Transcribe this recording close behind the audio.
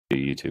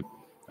YouTube.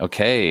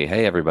 Okay,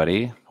 hey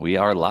everybody, we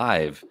are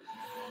live.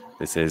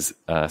 This is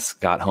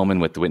Scott Homan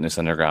with the Witness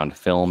Underground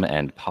Film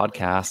and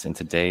Podcast, and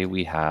today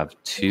we have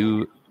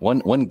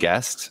one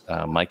guest,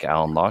 Micah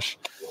A and Losh,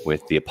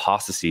 with the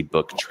Apostasy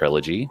book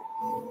trilogy,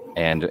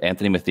 and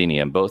Anthony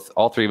Mathenium.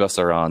 All three of us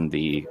are on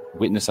the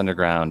Witness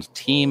Underground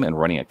team and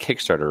running a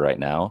Kickstarter right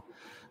now.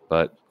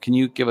 But can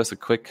you give us a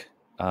quick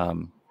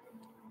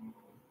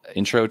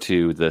intro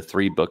to the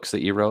three books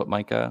that you wrote,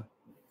 Micah?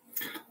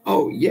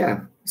 Oh,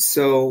 yeah.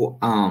 So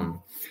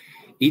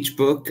each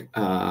book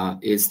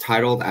is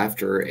titled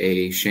after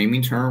a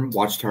shaming term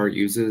Watchtower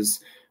uses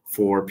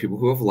for people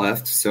who have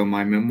left. So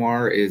my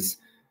memoir is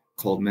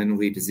called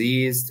Mentally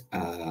Diseased.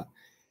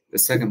 The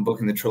second book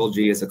in the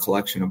trilogy is a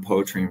collection of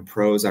poetry and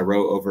prose I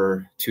wrote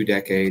over 2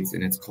 decades,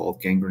 and it's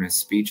called Gangrenous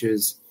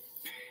Speeches.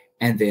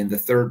 And then the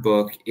third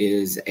book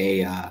is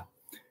a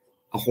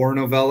horror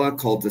novella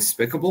called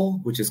Despicable,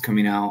 which is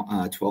coming out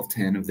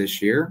 12/10 of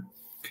this year.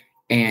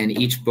 And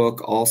each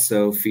book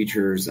also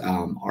features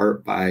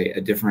art by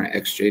a different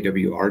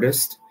XJW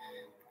artist.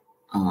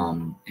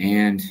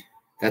 And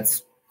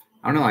that's,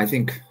 I don't know, I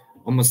think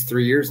almost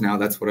 3 years now.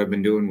 That's what I've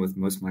been doing with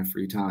most of my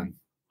free time.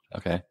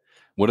 Okay.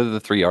 What are the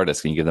three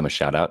artists? Can you give them a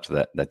shout out to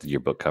that did your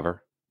book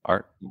cover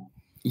art?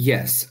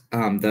 Yes.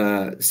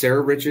 The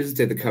Sarah Riches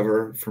did the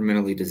cover for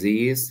Mentally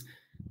Diseased.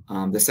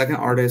 The second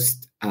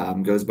artist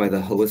goes by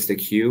the Holistic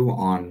Hue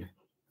on,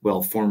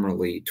 well,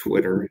 formerly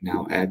Twitter,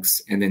 now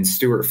X. And then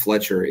Stuart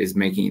Fletcher is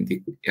making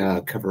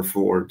the cover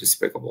for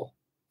Despicable.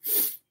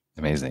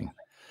 Amazing.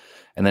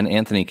 And then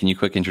Anthony, can you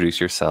quick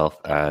introduce yourself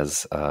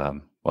as,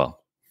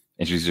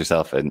 introduce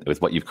yourself and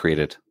with what you've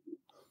created?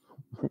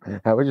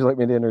 How would you like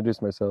me to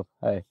introduce myself?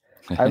 Hi,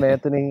 I'm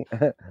Anthony.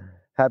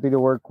 Happy to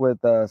work with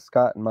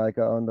Scott and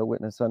Micah on the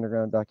Witness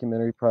Underground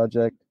documentary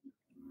project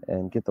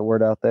and get the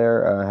word out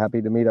there.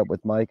 Happy to meet up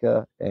with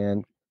Micah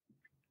and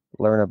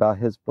learn about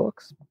his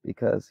books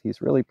because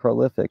he's really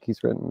prolific.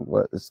 He's written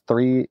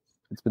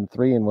it's been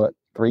 3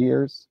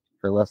 years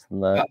or less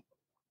than that?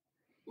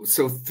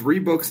 So 3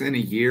 books in a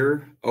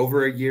year,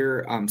 over a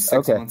year,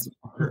 6 months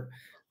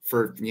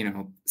for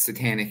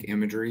satanic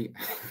imagery.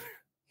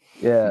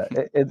 Yeah,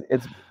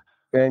 it's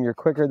man, you're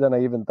quicker than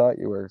I even thought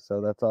you were,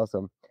 so that's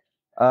awesome.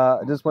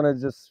 I just want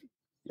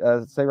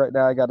to say right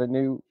now I got a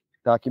new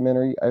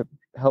documentary I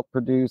helped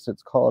produce.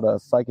 It's called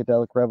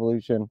Psychedelic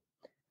Revolution.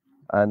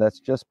 And that's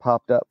just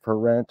popped up for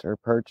rent or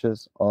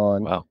purchase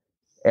on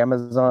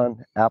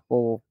Amazon,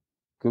 Apple,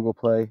 Google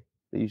Play,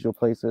 the usual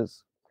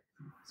places.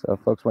 So if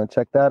folks want to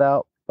check that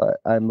out. But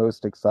I'm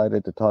most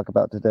excited to talk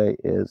about today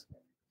is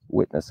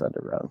Witness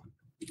Underground.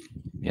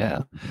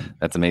 Yeah,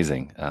 that's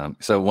amazing.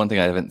 So one thing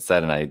I haven't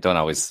said, and I don't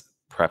always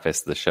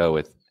preface the show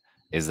with,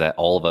 is that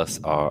all of us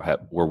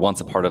were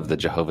once a part of the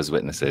Jehovah's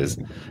Witnesses,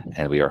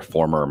 and we are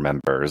former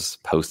members,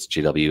 post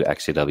GW,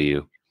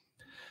 XJW.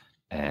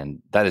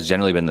 And that has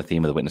generally been the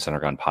theme of the Witness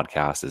Underground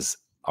podcast, is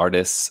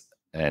artists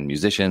and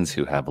musicians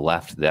who have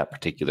left that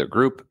particular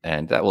group.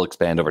 And that will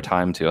expand over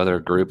time to other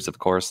groups, of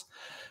course.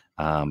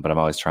 But I'm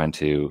always trying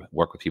to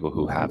work with people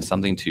who have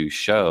something to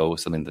show,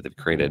 something that they've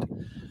created.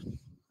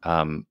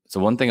 So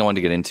one thing I wanted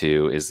to get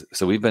into is,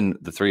 so we've been,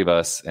 the three of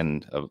us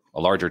and a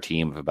larger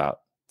team of about,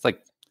 it's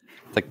like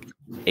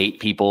 8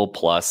 people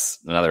plus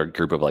another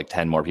group of like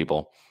 10 more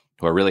people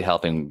who are really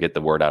helping get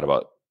the word out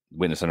about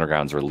Witness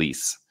Underground's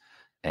release.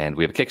 And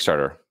we have a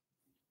Kickstarter.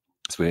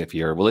 So if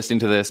you're listening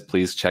to this,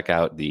 please check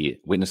out the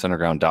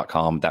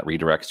witnessunderground.com. That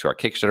redirects to our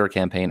Kickstarter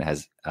campaign. It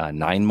has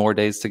 9 more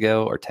days to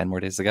go or 10 more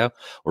days to go.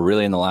 We're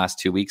really in the last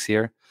 2 weeks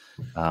here.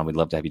 We'd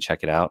love to have you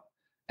check it out.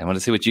 I want to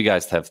see what you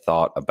guys have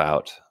thought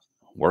about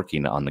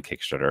working on the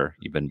Kickstarter.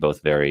 You've been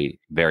both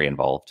very, very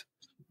involved.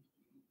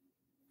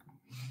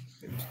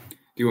 Do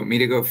you want me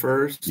to go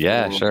first?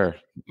 Yeah, sure.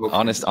 Okay.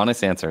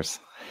 Honest answers.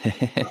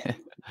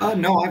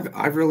 No,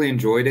 I've really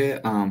enjoyed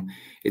it.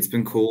 It's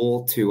been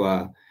cool to,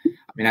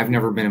 I've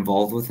never been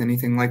involved with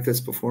anything like this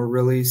before,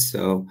 really.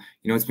 So,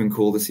 it's been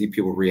cool to see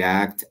people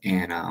react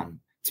and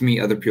to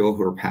meet other people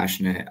who are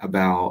passionate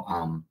about,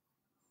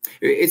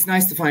 it's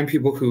nice to find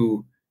people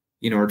who,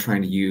 are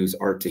trying to use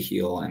art to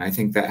heal. And I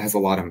think that has a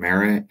lot of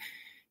merit.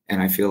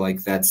 And I feel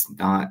like that's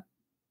not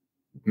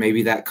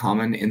maybe that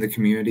common in the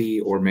community,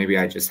 or maybe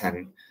I just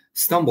hadn't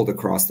stumbled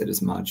across it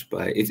as much,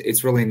 but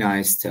it's really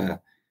nice to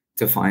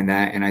find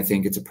that. And I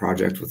think it's a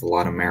project with a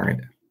lot of merit.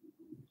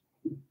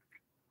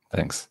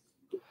 Thanks.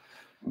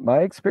 My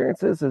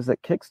experience is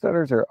that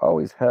Kickstarters are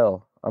always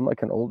hell. I'm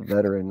like an old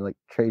veteran, like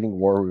trading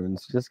war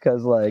wounds, just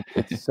because like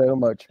it's so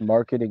much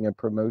marketing and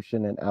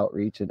promotion and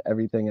outreach and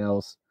everything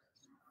else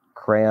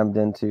crammed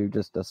into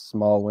just a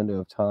small window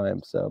of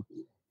time. So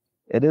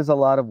it is a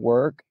lot of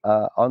work.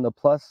 On the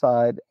plus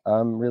side,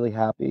 I'm really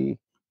happy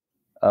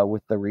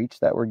with the reach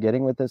that we're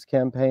getting with this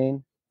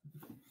campaign.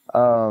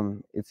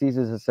 It's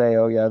easy to say,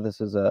 oh yeah,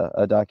 this is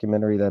a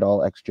documentary that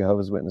all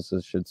ex-Jehovah's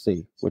Witnesses should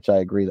see, which I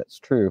agree that's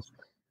true.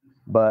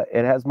 But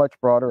it has much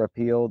broader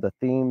appeal. The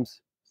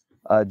themes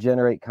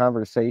generate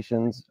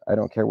conversations. I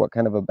don't care what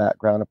kind of a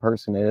background a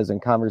person is,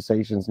 and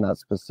conversations not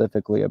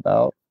specifically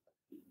about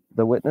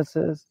the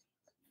witnesses.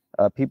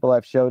 people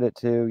I've showed it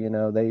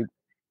to,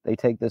 they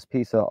take this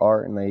piece of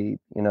art and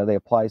they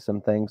apply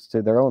some things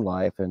to their own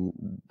life and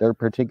their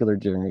particular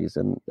journeys,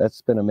 and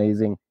that's been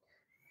amazing.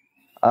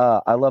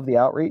 I love the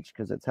outreach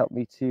because it's helped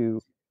me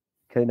to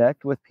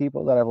connect with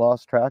people that I've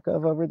lost track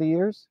of over the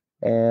years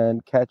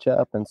and catch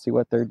up and see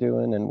what they're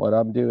doing and what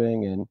I'm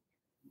doing, and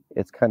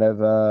it's kind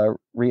of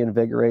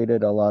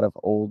reinvigorated a lot of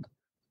old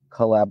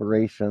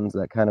collaborations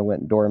that kind of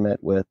went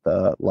dormant with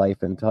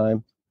life and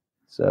time.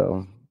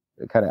 So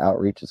the kind of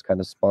outreach has kind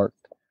of sparked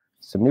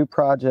some new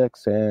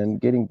projects and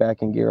getting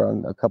back in gear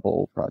on a couple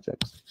old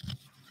projects.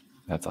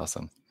 That's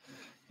awesome.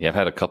 Yeah, I've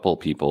had a couple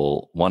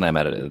people. One I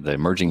met at the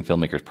Emerging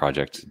Filmmakers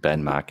Project,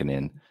 Ben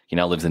Makinen. He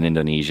now lives in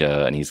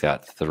Indonesia, and he's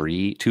got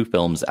two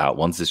films out.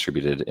 One's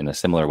distributed in a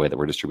similar way that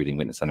we're distributing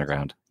Witness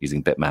Underground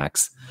using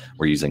Bitmax.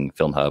 We're using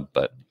Film Hub,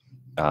 but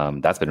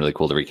that's been really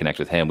cool to reconnect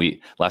with him.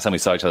 Last time we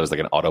saw each other was like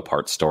an auto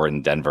parts store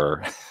in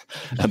Denver,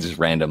 just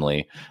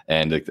randomly,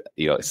 and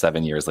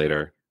 7 years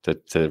later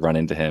to run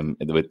into him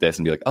with this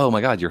and be like, oh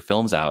my God, your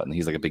film's out. And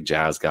he's like a big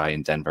jazz guy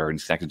in Denver, and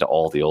he's connected to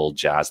all the old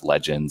jazz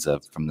legends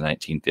from the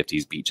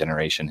 1950s beat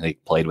generation. He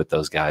played with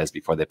those guys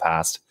before they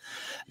passed.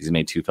 He's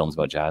made 2 films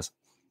about jazz.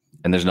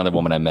 And there's another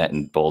woman I met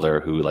in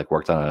Boulder who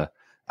worked on a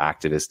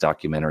activist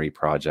documentary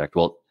project.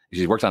 Well,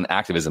 she worked on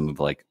activism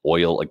of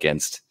oil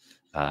against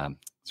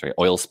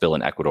oil spill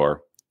in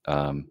Ecuador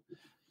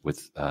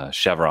with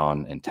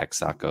Chevron and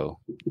Texaco.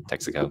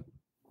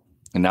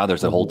 And now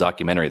there's a whole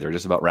documentary. They're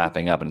just about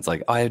wrapping up. And it's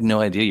like, oh, I had no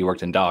idea you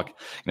worked in doc.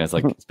 It's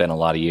it's been a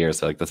lot of years.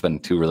 So that's been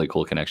 2 really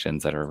cool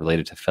connections that are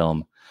related to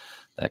film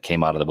that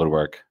came out of the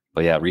woodwork.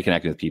 But yeah,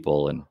 reconnecting with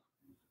people and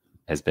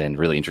has been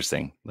really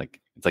interesting.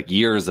 It's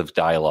years of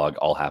dialogue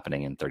all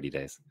happening in 30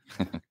 days.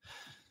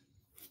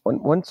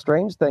 One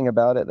strange thing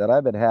about it that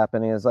I've been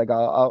happening is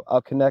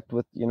I'll connect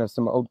with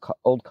some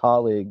old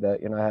colleague that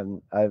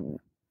I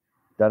haven't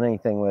done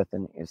anything with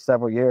in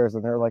several years,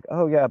 and they're like,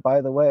 oh yeah,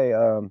 by the way,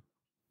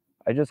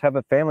 I just have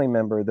a family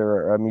member.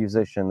 They're a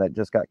musician that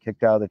just got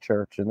kicked out of the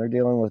church, and they're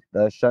dealing with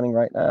shunning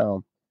right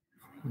now.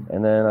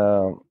 And then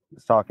I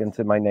was talking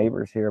to my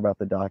neighbors here about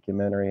the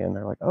documentary, and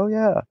they're like, oh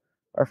yeah,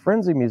 our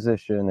friend's a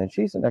musician, and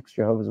she's an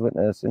ex-Jehovah's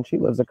Witness, and she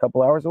lives a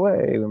couple hours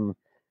away. And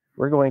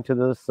we're going to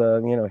this,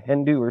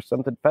 Hindu or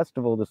something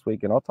festival this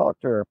week, and I'll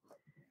talk to her.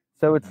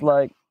 So it's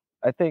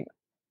I think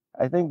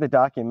the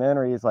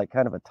documentary is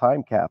kind of a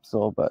time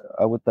capsule, but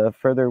with the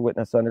further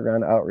Witness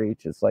Underground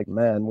outreach, it's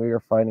man, we are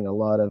finding a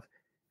lot of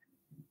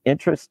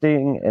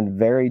interesting and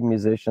varied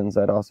musicians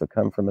that also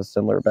come from a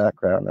similar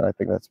background, and I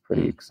think that's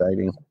pretty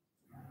exciting.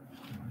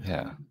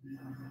 Yeah.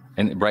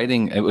 And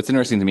writing, what's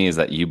interesting to me is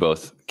that you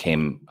both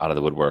came out of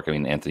the woodwork. I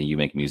mean, Anthony, you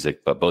make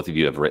music, but both of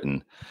you have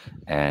written,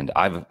 and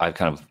I've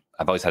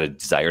always had a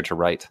desire to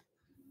write,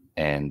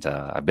 and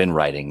I've been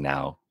writing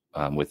now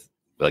with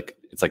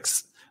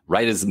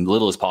write as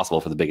little as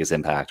possible for the biggest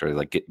impact,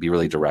 or be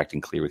really direct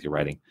and clear with your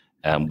writing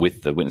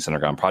with the Witness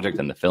Underground project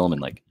and the film,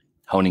 and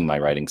honing my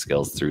writing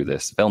skills through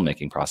this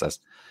filmmaking process.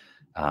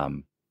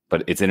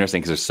 But it's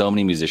interesting because there's so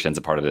many musicians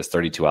a part of this,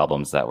 32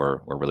 albums that we're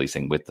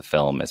releasing with the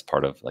film as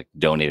part of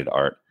donated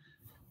art.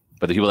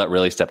 But the people that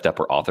really stepped up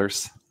were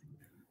authors.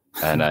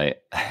 And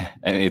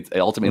it's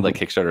ultimately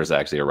Kickstarter is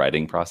actually a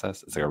writing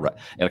process. It's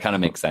it kind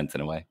of makes sense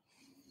in a way.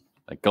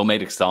 Go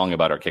make a song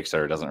about our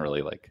Kickstarter doesn't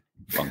really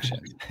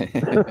function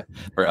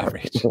for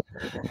outreach.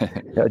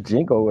 A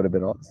jingle would have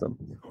been awesome.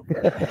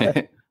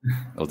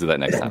 We'll do that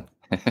next time.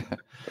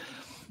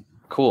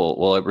 Cool.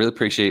 Well, I really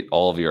appreciate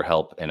all of your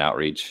help and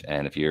outreach.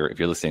 And if you're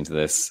listening to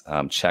this,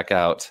 check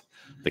out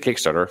the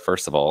Kickstarter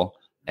first of all,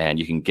 and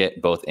you can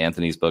get both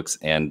Anthony's books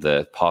and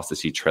the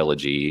Apostasy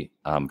Trilogy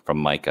from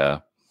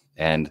Micah.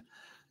 And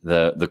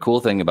the cool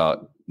thing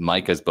about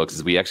Micah's books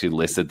is we actually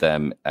listed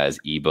them as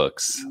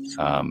ebooks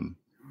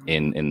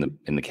in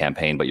the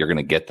campaign, but you're going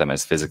to get them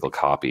as physical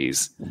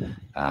copies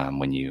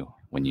when you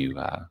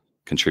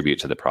contribute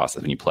to the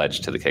process, when you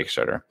pledge to the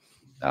Kickstarter.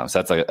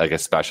 So that's a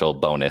special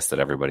bonus that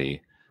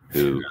everybody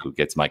who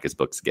gets Micah's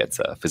books gets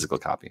a physical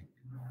copy.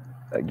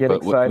 Get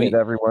excited,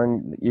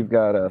 everyone! You've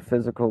got a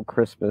physical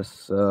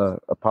Christmas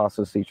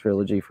Apostasy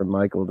Trilogy from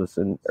Micah to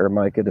send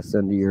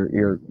to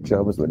your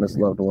Jehovah's Witness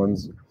loved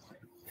ones.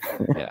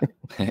 Yeah.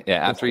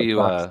 After you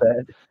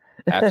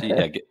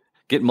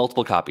get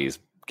multiple copies,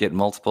 get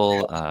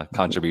multiple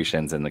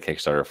contributions in the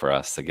Kickstarter for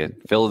us to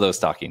fill those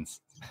stockings.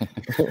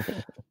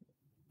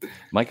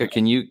 Micah,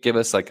 can you give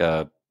us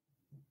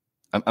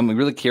I'm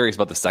really curious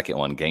about the second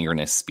one,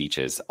 Gangrenous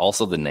Speeches,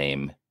 also the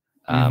name,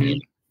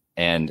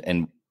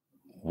 and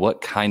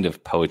what kind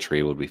of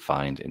poetry would we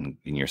find in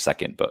your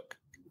second book?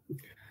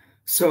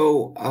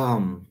 So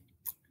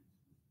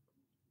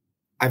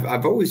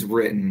I've always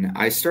written.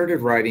 I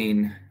started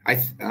writing.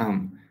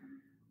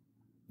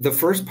 The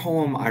first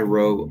poem I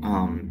wrote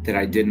that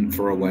I didn't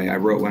throw away, I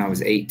wrote when I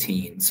was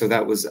 18. So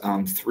that was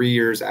 3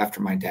 years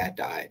after my dad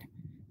died,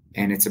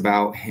 and it's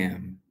about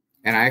him.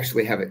 And I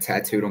actually have it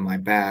tattooed on my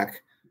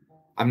back.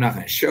 I'm not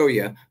going to show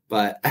you,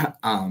 but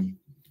I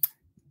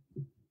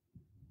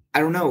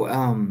don't know.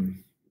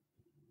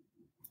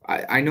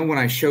 I know when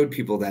I showed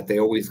people that, they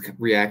always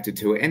reacted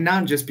to it, and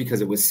not just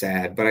because it was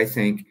sad, but I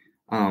think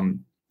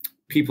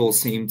people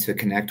seem to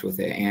connect with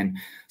it. And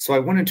so I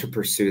wanted to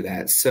pursue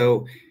that.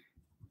 So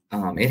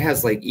it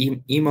has like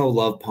emo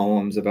love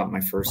poems about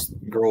my first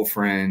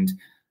girlfriend,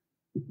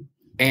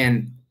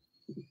 and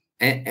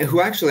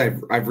who actually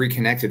I've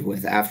reconnected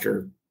with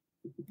after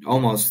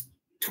almost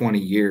 20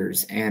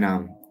 years. And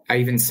I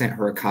even sent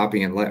her a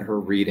copy and let her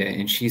read it.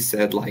 And she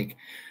said, like,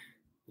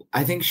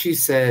 I think she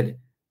said,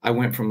 I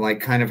went from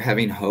like kind of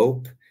having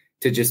hope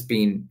to just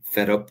being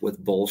fed up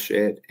with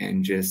bullshit,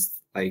 and just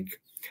like,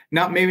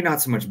 maybe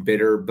not so much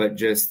bitter, but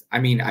just, I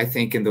mean, I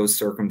think in those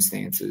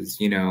circumstances,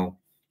 you know,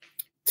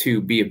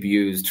 to be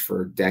abused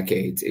for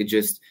decades,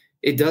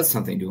 it does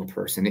something to a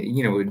person.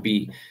 It would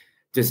be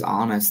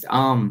dishonest.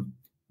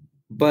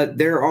 But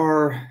there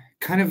are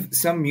kind of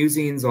some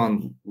musings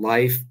on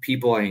life,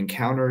 people I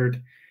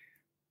encountered,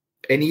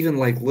 and even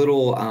like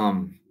little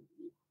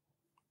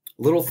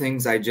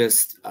things.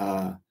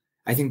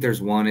 I think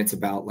there's one, it's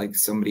about like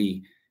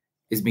somebody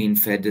is being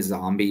fed to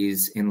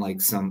zombies in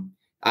like some,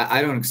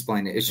 I don't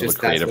explain it. It's just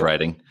creative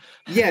writing.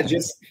 Yeah.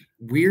 Just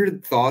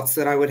weird thoughts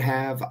that I would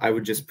have, I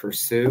would just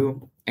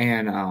pursue.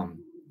 And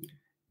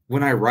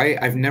when I write,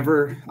 I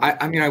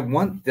mean, I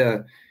want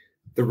the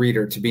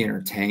reader to be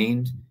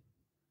entertained,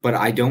 but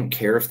I don't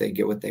care if they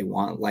get what they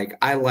want. Like,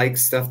 I like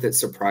stuff that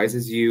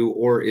surprises you,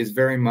 or is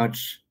very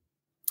much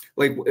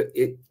like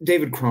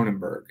David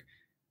Cronenberg.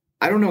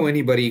 I don't know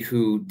anybody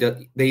who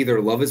they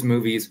either love his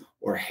movies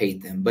or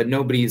hate them, but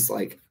nobody's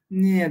like,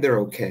 yeah,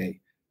 they're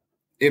okay,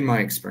 in my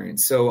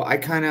experience. So I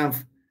kind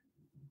of,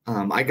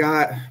 I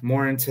got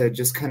more into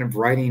just kind of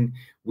writing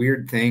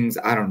weird things.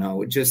 I don't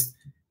know, just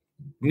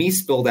me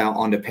spilled out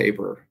onto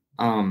paper.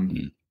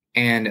 And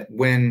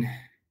when,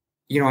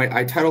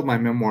 I titled my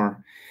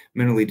memoir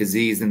Mentally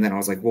Diseased, and then I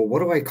was like, well, what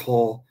do I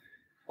call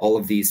all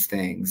of these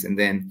things? And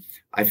then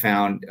I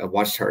found a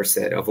Watchtower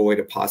said, avoid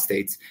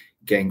apostates'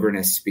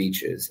 gangrenous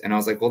speeches. And I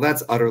was like, well,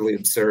 that's utterly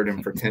absurd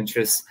and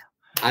pretentious.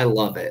 I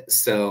love it.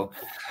 So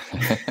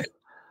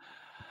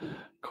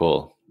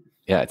cool.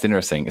 Yeah, it's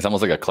interesting. It's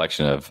almost like a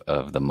collection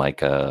of the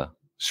Micah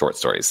short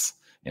stories,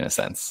 in a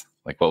sense.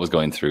 Like, what was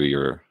going through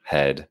your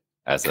head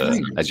as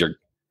you're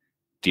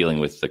dealing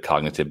with the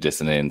cognitive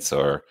dissonance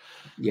or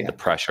the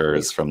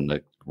pressures from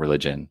the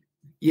religion.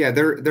 Yeah,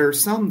 there are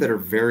some that are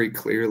very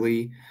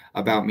clearly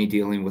about me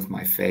dealing with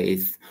my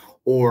faith,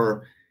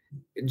 or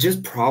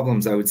just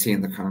problems I would see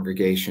in the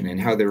congregation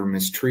and how they were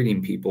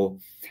mistreating people.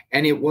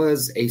 And it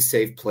was a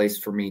safe place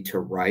for me to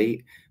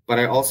write, but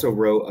I also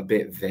wrote a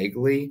bit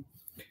vaguely.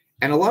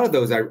 And a lot of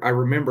those, I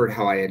remembered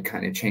how I had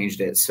kind of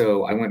changed it.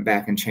 So I went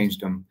back and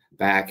changed them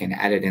back and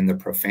added in the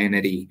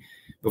profanity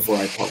before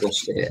I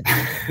published it.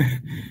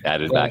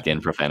 Back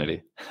in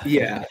profanity.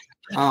 Yeah.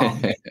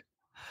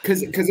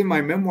 Because in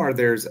my memoir,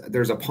 there's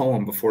a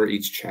poem before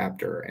each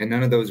chapter, and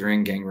none of those are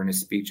in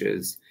gangrenous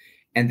speeches.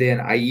 And then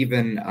I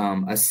even,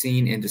 a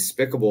scene in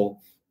Despicable,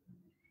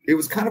 it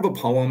was kind of a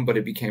poem, but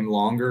it became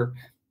longer,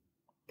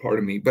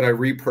 pardon me, but I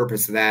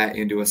repurposed that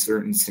into a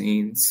certain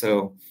scene.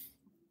 So,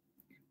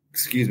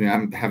 excuse me,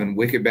 I'm having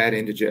wicked bad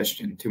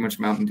indigestion, too much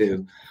Mountain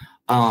Dew.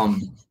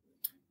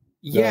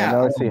 Yeah.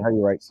 Now I see how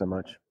you write so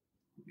much.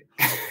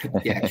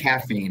 Yeah,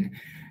 caffeine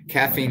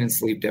and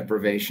sleep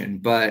deprivation.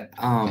 But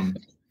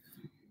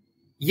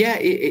yeah,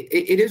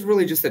 it is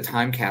really just a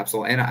time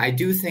capsule. And I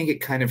do think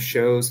it kind of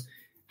shows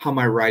how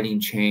my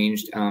writing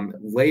changed.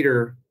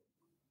 Later,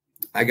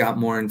 I got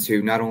more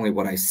into not only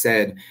what I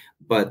said,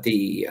 but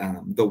the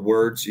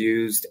words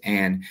used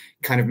and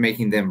kind of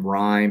making them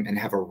rhyme and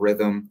have a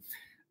rhythm.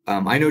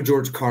 I know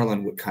George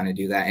Carlin would kind of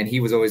do that, and he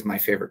was always my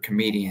favorite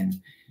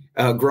comedian.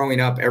 Growing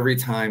up, every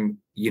time,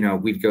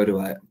 we'd go to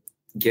a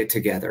get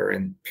together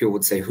and people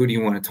would say, who do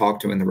you want to talk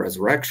to in the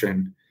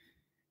resurrection?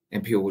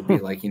 And people would be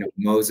like,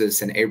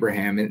 Moses and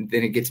Abraham. And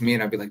then it gets me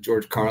and I'd be like,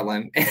 George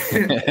Carlin.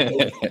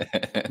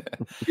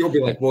 People be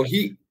like, well,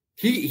 he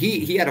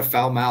had a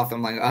foul mouth.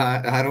 I'm like,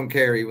 I don't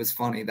care. He was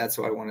funny. That's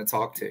who I want to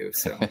talk to.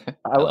 So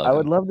I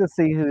would love to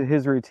see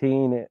his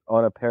routine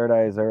on a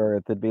Paradise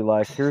Earth. It'd be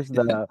like, here's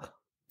the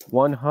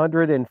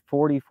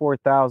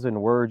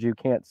 144,000 words you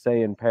can't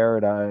say in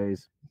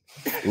paradise.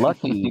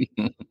 Lucky.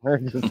 Or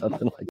just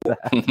something like that.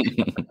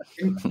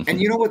 And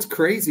you know what's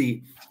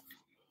crazy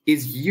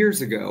is years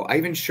ago, I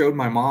even showed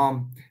my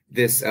mom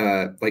this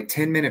like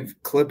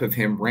 10-minute clip of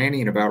him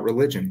ranting about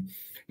religion.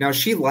 Now,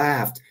 she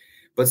laughed,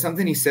 but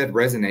something he said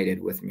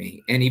resonated with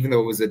me. And even though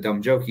it was a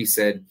dumb joke, he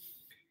said,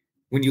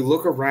 when you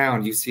look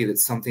around, you see that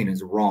something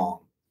is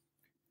wrong.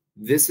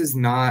 This is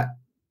not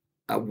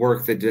a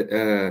work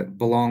that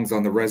belongs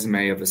on the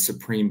resume of a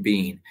supreme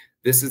being.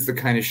 This is the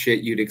kind of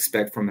shit you'd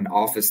expect from an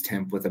office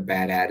temp with a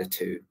bad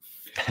attitude,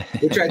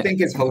 which I think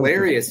is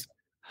hilarious.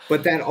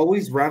 But that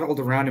always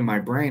rattled around in my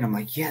brain. I'm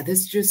like, yeah,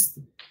 this just,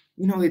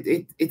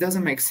 it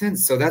doesn't make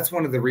sense. So that's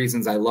one of the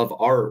reasons I love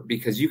art,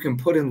 because you can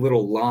put in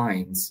little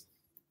lines,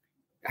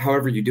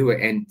 however you do it,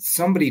 and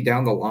somebody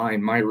down the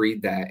line might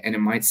read that and it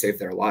might save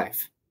their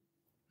life.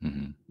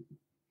 Mm-hmm.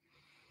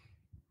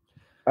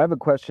 I have a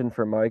question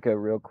for Micah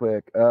real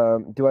quick.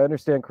 Do I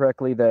understand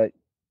correctly that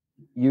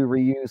you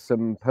reuse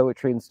some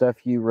poetry and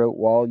stuff you wrote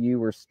while you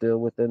were still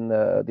within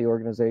the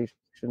organization?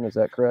 Is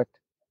that correct?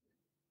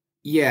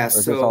 Yeah. Or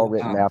is this all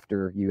written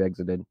after you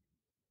exited?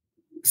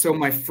 So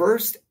my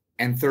first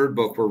and third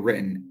book were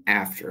written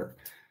after.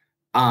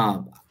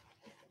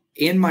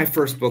 In my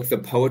first book, the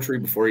poetry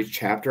before each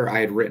chapter I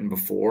had written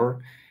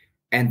before,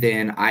 and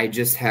then I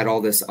just had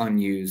all this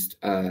unused,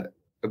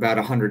 about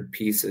 100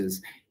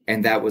 pieces,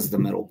 and that was the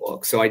middle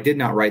book. So I did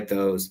not write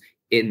those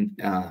in.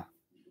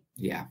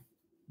 Yeah.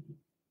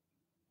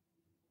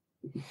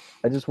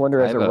 I just wonder,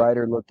 as a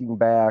writer looking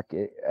back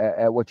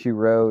at what you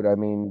wrote, I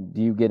mean,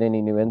 do you get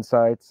any new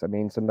insights? I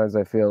mean, sometimes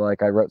I feel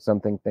like I wrote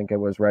something, think I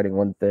was writing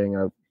one thing,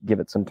 I'll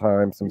give it some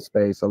time, some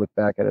space. I look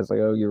back at it, it's like,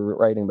 oh, you're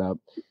writing about,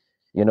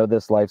 you know,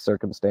 this life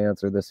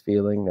circumstance or this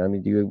feeling. I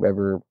mean, do you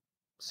ever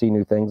see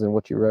new things in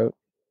what you wrote?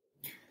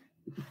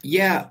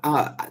 Yeah.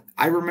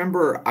 I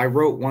remember I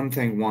wrote one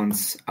thing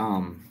once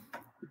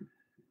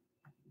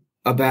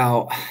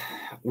about,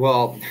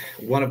 well,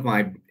 one of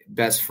my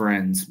best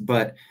friends,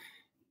 but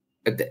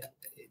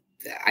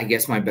I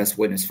guess my best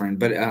witness friend.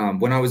 But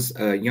when I was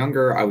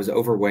younger, I was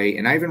overweight.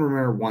 And I even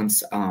remember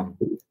once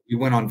we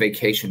went on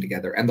vacation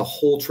together, and the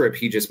whole trip,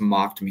 he just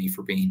mocked me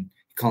for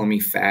calling me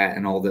fat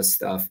and all this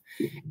stuff.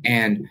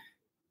 And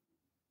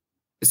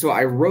so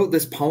I wrote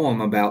this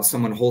poem about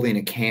someone holding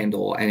a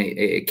candle, and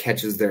it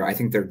catches I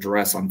think their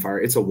dress on fire.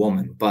 It's a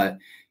woman,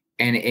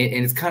 and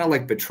it's kind of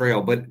like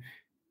betrayal. But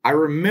I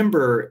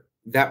remember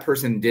that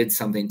person did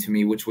something to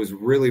me, which was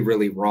really,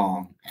 really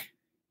wrong.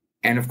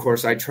 And of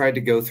course, I tried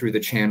to go through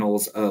the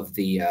channels of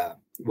the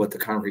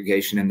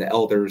congregation and the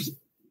elders,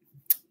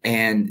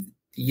 and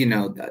you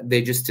know,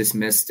 they just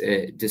dismissed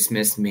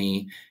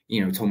me.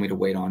 You know, told me to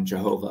wait on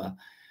Jehovah.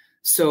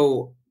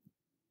 So,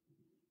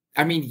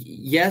 I mean,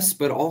 yes,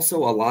 but also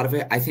a lot of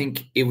it, I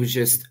think it was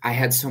just I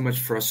had so much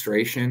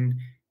frustration,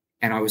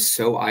 and I was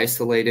so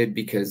isolated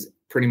because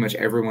pretty much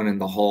everyone in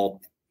the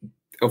hall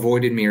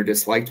avoided me or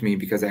disliked me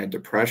because I had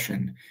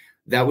depression.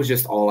 That was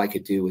just all I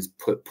could do was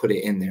put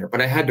it in there.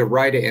 But I had to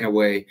write it in a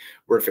way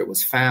where if it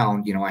was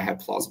found, you know, I had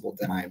plausible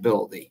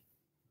deniability.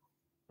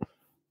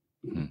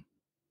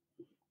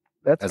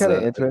 That's kind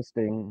of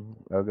interesting.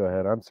 Oh, go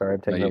ahead. I'm sorry.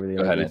 I'm taking over the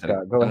interview,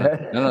 Scott. Go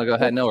ahead. No, go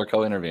ahead. No, we're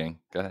co-interviewing.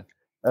 Go ahead.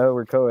 Oh,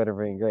 we're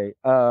co-interviewing. Great.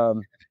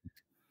 I'm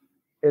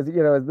going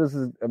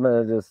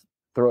to just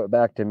throw it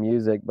back to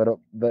music, but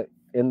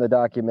in the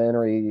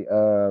documentary,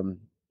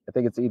 I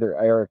think it's either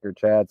Eric or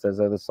Chad says,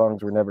 the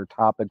songs were never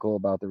topical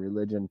about the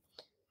religion.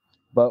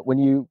 But when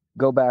you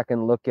go back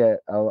and look at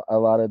a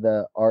lot of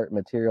the art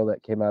material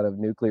that came out of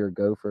Nuclear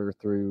Gopher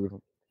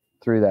through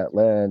that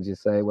lens, you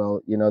say,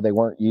 well, you know, they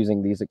weren't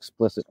using these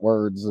explicit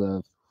words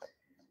of,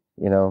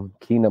 you know,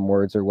 kingdom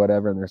words or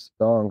whatever in their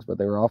songs, but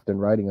they were often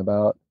writing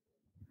about,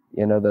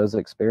 you know, those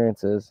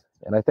experiences.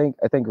 And I think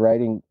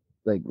writing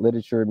like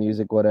literature,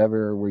 music,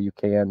 whatever, where you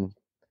can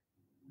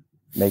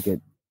make it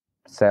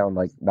sound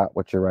like not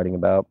what you're writing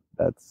about,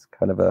 that's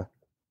kind of a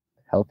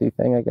healthy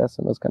thing, I guess,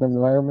 in those kind of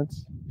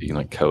environments. You can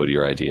like code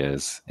your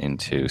ideas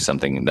into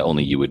something that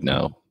only you would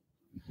know.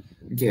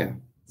 Yeah.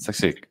 It's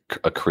actually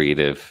a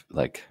creative,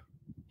 like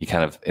you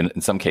kind of,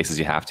 in some cases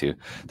you have to.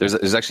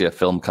 There's actually a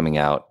film coming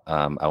out.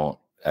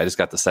 I just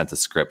got sent the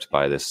script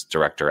by this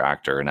director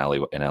actor in LA.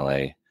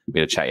 We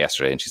had a chat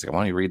yesterday, and she's like, why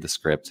don't you read the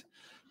script?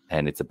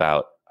 And it's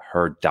about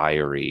her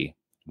diary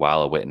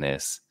while a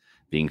witness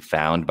being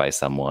found by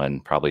someone,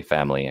 probably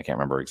family. I can't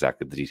remember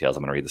exactly the details.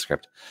 I'm going to read the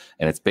script.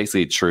 And it's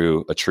basically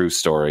a true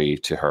story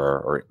to her,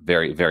 or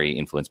very, very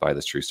influenced by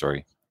this true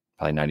story,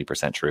 probably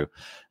 90% true.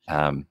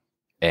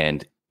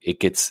 And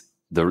it gets,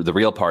 the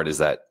real part is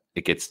that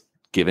it gets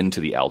given to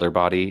the elder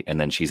body, and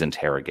then she's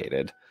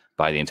interrogated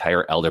by the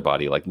entire elder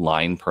body, like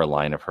line per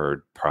line of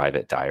her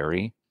private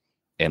diary,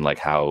 and like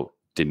how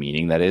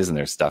demeaning that is. And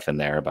there's stuff in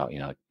there about, you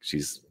know,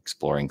 she's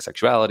exploring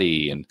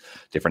sexuality and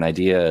different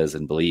ideas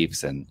and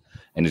beliefs, and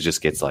it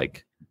just gets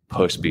like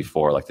pushed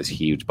before like this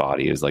huge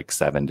body is like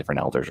 7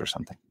 different elders or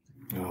something.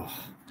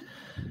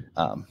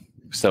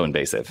 So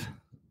invasive.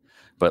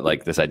 But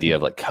like this idea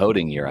of like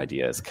coding your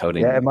ideas,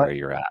 coding where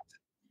you're at.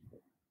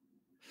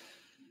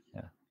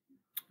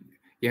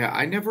 Yeah,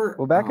 I never.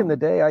 Well, back in the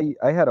day,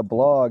 I had a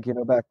blog, you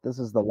know, this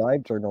is the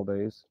live journal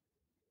days.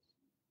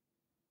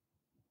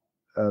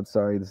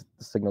 Sorry, the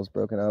signal's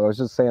broken. I was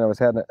just saying I was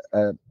having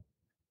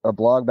a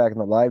blog back in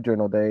the live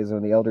journal days,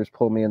 and the elders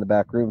pulled me in the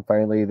back room.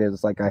 Finally,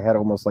 there's like, I had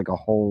almost like a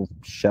whole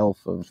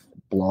shelf of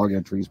blog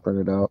entries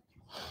printed out.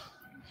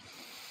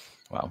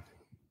 Wow.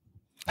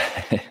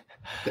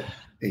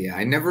 Yeah,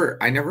 I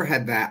never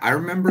had that. I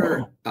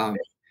remember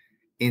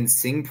in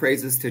Sing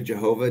Praises to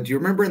Jehovah, do you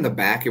remember in the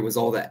back, it was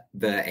all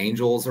the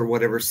angels or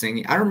whatever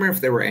singing? I don't remember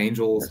if they were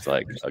angels. It's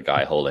like a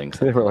guy holding.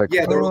 They were like,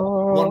 yeah, there was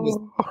one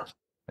was.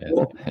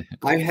 Well,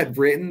 I had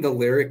written the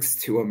lyrics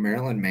to a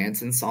Marilyn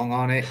Manson song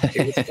on it.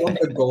 It was from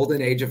the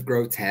Golden Age of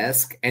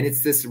Grotesque, and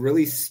it's this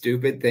really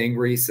stupid thing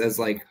where he says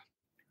like,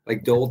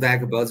 like Dole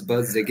Dag Buzz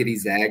Buzz Ziggity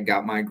Zag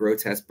got my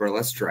grotesque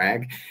burlesque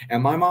drag.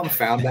 And my mom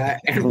found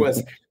that and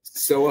was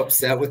so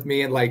upset with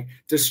me and like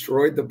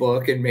destroyed the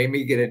book and made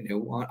me get a new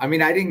one. I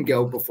mean, I didn't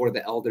go before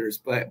the elders,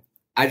 but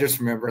I just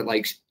remember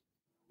like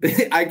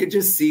I could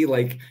just see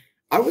like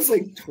I was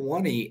like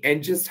 20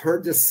 and just her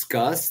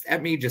disgust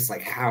at me, just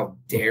like, how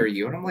dare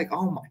you? And I'm like,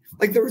 oh my,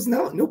 like there was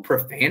no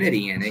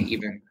profanity in it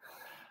even.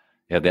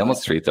 Yeah, they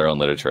almost treat their own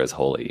literature as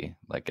holy.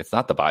 Like it's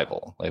not the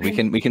Bible. Like we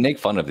can make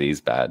fun of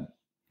these bad.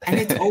 And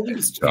it's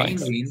always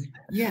changing.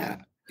 Yeah.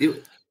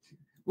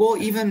 Well,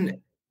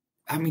 even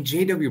I mean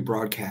JW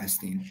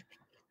Broadcasting.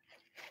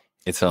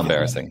 It's so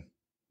embarrassing.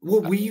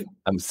 Well,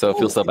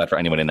 feel so bad for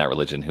anyone in that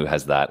religion who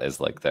has that as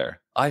like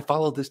I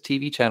follow this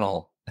TV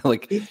channel.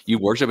 Like you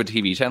worship a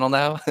TV channel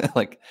now,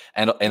 like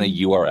and a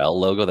URL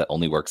logo that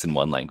only works in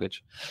one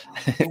language.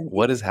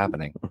 What is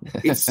happening?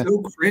 It's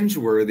so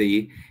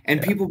cringeworthy,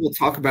 and people will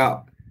talk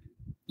about,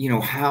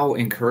 how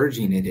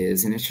encouraging it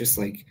is, and it's just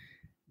like,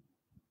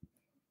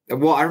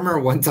 well, I remember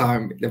one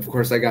time, of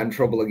course, I got in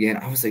trouble again.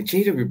 I was like,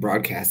 JW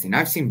Broadcasting,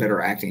 I've seen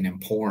better acting in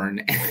porn,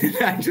 and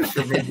I just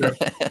remember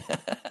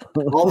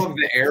all of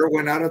the air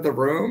went out of the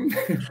room.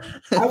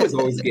 I was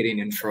always getting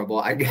in trouble,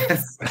 I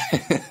guess.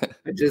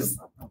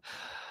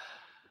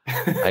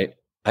 I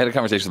had a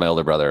conversation with my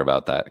older brother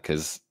about that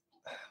because,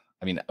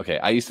 I mean, okay,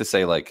 I used to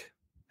say like,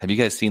 have you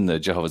guys seen the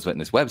Jehovah's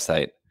Witness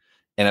website?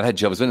 And I've had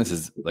Jehovah's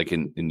Witnesses like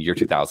in year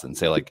 2000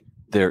 say like,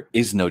 there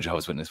is no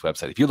Jehovah's Witness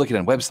website. If you're looking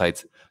at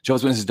websites,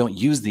 Jehovah's Witnesses don't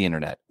use the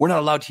internet. We're not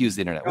allowed to use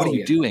the internet. What are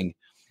you doing?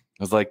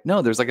 I was like,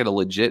 no, there's like a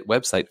legit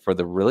website for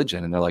the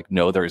religion. And they're like,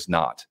 no, there is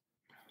not.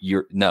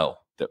 It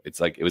was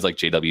like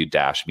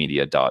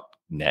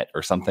JW-Media.net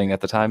or something at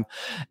the time.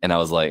 And I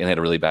was like, and they had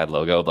a really bad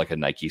logo of like a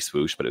Nike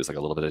swoosh, but it was like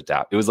a little bit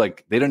of it was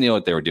like, they don't know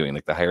what they were doing.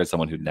 Like they hired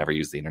someone who'd never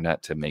used the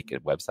internet to make a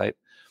website.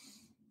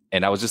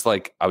 And I was just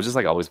like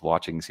always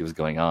watching, see what's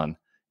going on.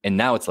 And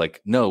now it's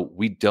like, no,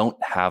 we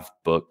don't have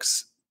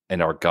books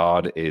and our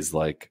God is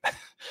like,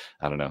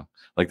 I don't know,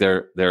 like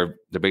they're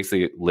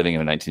basically living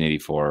in a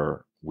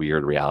 1984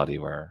 weird reality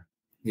where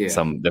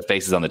the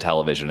faces on the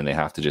television and they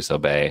have to just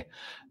obey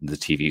the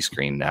TV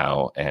screen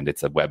now. And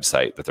it's a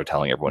website that they're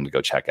telling everyone to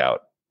go check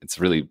out. It's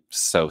really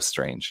so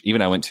strange.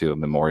 Even I went to a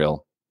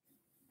memorial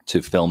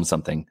to film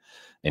something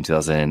in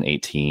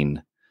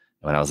 2018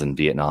 when I was in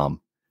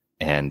Vietnam,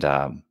 and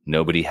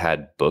nobody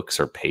had books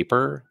or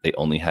paper. They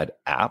only had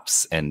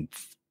apps and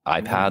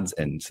iPads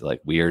and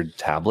like weird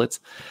tablets.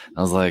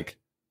 I was like,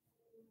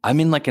 I'm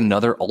in like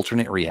another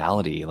alternate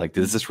reality. Like,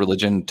 does this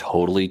religion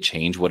totally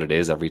change what it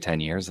is every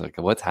 10 years? Like,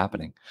 what's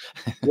happening?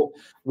 Well,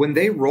 when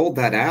they rolled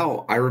that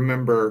out, I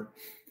remember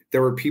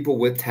there were people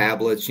with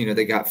tablets,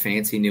 they got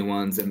fancy new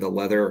ones and the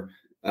leather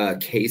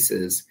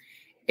cases.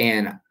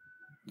 And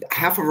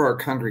half of our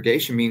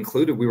congregation, me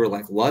included, we were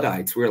like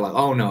Luddites. We were like,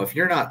 oh no, if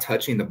you're not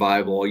touching the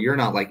Bible, you're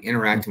not like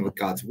interacting with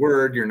God's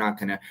word, you're not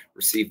going to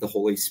receive the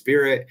Holy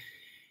Spirit.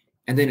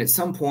 And then at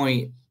some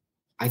point,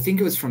 I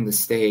think it was from the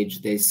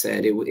stage, they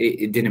said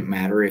it didn't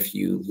matter if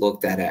you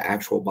looked at an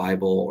actual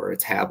Bible or a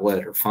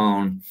tablet or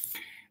phone.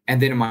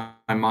 And then in my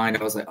mind,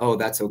 I was like, oh,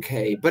 that's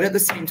okay. But at the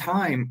same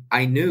time,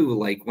 I knew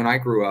like when I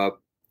grew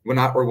up, when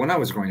I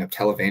was growing up,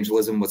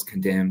 televangelism was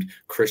condemned,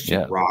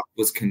 Christian rock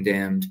was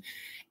condemned,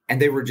 and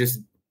they were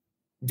just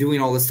doing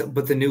all this stuff.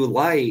 But the new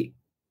light,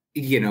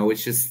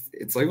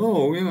 it's like,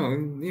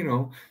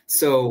 oh,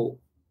 so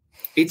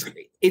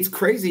it's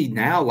crazy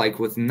now, like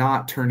with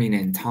not turning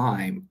in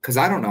time, because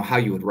I don't know how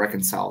you would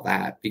reconcile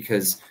that,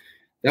 because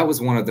that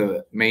was one of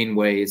the main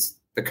ways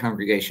the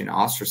congregation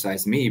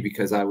ostracized me,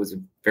 because I was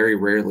very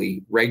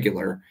rarely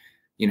regular,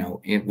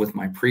 with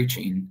my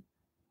preaching,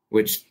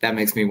 which that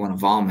makes me want to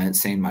vomit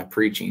saying my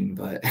preaching.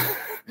 But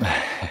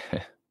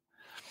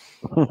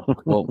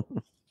well,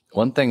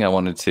 one thing I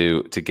wanted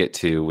to get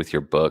to with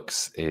your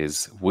books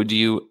is, would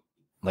you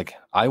like,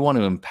 I want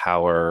to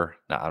empower.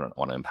 No, I don't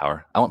want to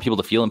empower. I want people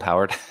to feel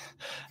empowered.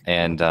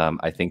 And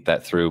I think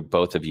that through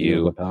both of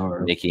you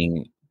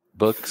making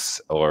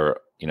books, or,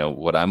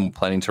 what I'm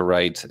planning to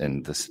write,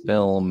 and this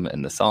film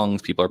and the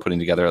songs people are putting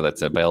together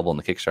that's available in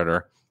the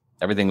Kickstarter,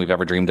 everything we've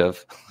ever dreamed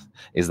of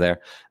is there.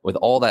 With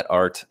all that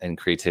art and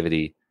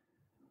creativity,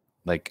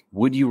 like,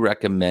 would you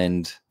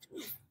recommend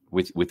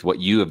with what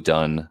you have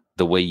done,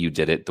 the way you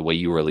did it, the way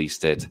you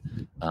released it,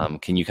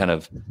 can you kind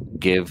of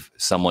give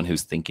someone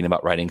who's thinking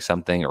about writing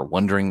something or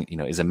wondering,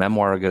 is a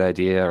memoir a good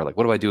idea? Or like,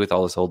 what do I do with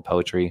all this old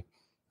poetry?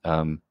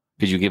 Could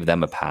you give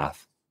them a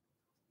path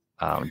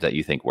that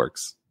you think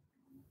works?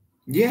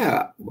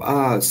 Yeah.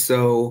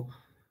 So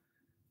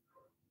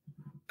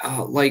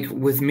like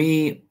with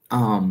me,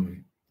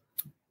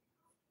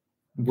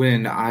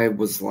 when I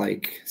was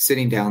like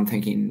sitting down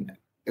thinking,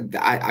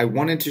 I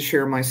wanted to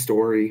share my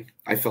story.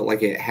 I felt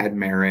like it had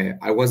merit.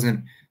 I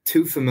wasn't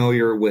too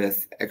familiar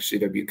with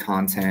XJW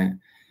content.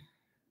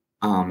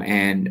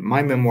 And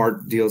my memoir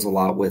deals a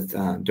lot with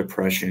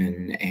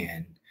depression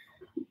and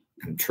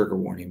trigger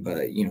warning,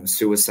 but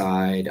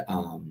suicide,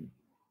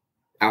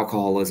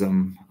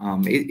 alcoholism.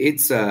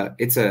 It's a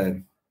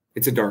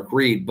dark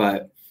read,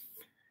 but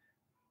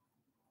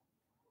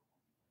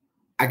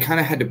I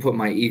kind of had to put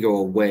my ego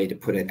away to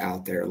put it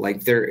out there.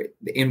 Like there,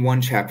 in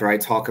one chapter, I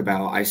talk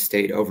about I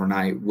stayed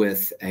overnight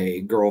with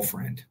a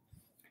girlfriend,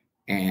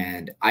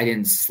 and I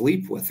didn't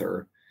sleep with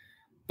her,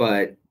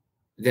 but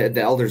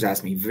the elders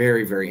asked me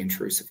very, very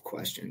intrusive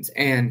questions.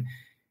 And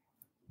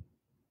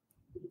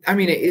I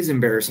mean, it is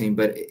embarrassing,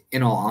 but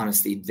in all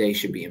honesty, they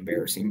should be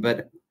embarrassing.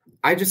 But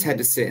I just had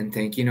to sit and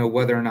think,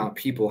 whether or not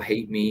people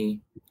hate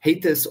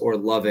this or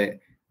love it,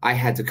 I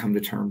had to come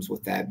to terms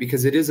with that,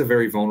 because it is a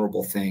very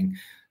vulnerable thing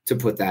to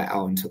put that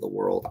out into the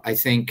world. I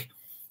think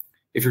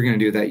if you're going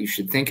to do that, you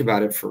should think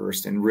about it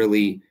first and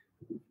really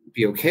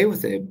be okay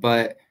with it.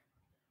 But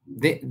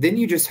then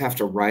you just have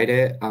to write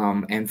it.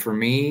 And for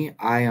me,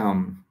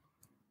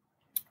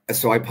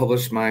 so I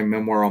published my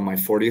memoir on my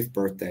 40th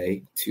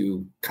birthday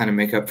to kind of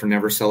make up for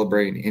never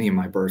celebrating any of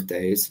my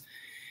birthdays.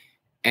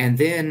 And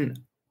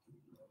then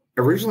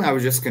originally I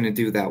was just going to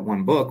do that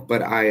one book,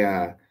 but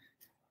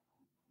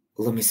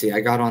let me see.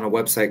 I got on a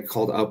website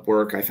called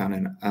Upwork. I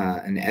found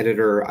an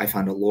editor. I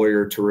found a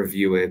lawyer to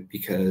review it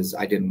because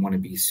I didn't want to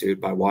be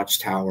sued by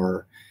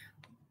Watchtower.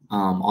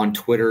 On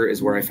Twitter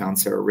is where I found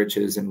Sarah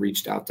Riches and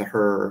reached out to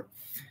her.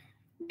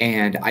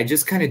 And I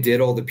just kind of did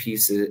all the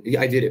pieces.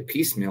 I did it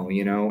piecemeal,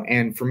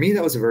 and for me,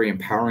 that was a very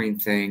empowering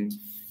thing.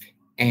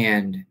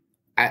 And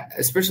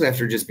especially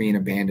after just being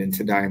abandoned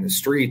to die in the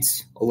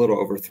streets a little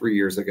over 3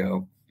 years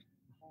ago,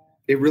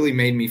 it really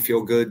made me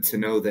feel good to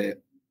know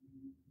that,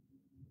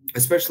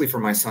 especially for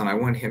my son, I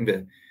want him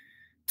to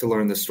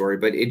learn the story,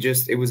 but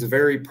it was a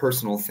very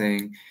personal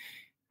thing.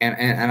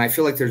 And I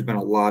feel like there's been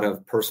a lot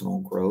of personal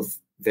growth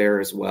there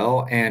as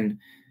well. And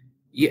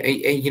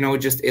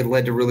it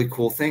led to really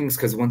cool things,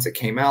 because once it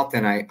came out,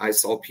 then I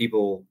saw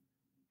people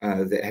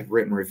that had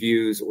written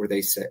reviews, or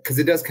they said, because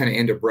it does kind of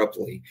end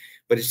abruptly,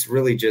 but it's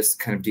really just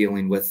kind of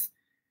dealing with,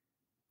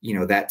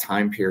 that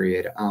time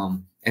period.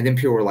 And then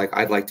people were like,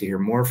 I'd like to hear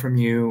more from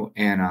you.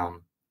 And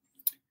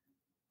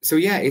so,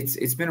 yeah,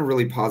 it's been a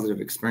really positive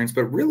experience,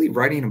 but really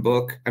writing a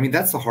book, I mean,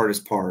 that's the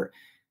hardest part,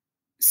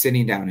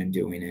 sitting down and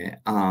doing it.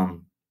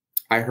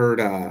 I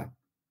heard,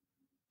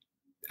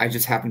 I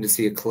just happened to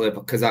see a clip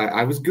because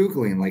I was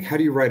Googling, like, how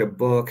do you write a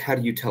book? How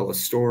do you tell a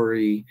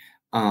story?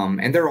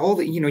 And they're all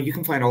you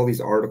can find all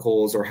these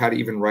articles, or how to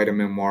even write a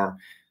memoir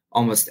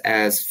almost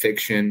as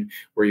fiction,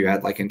 where you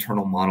add like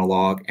internal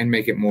monologue and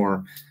make it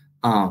more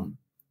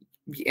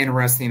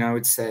interesting, I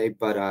would say.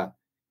 But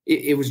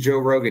it was Joe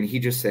Rogan. He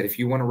just said, if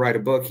you want to write a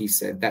book, he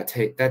said,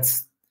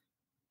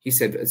 he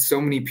said,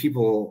 so many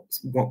people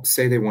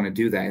say they want to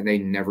do that and they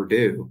never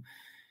do.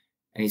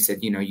 And he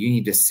said, you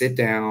need to sit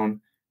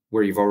down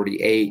where you've already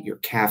ate, you're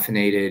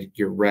caffeinated,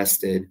 you're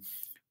rested,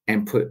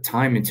 and put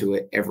time into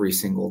it every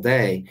single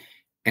day.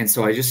 And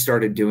so I just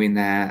started doing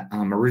that.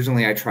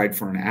 Originally, I tried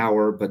for an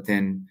hour, but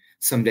then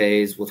some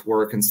days with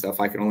work and stuff,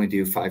 I could only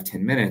do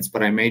 5-10 minutes,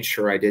 but I made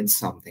sure I did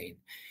something.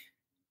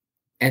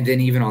 And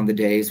then even on the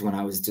days when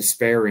I was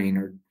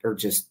despairing or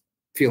just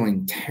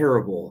feeling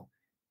terrible,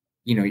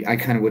 I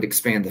kind of would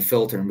expand the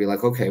filter and be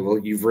like, okay, well,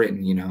 you've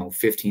written,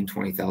 15,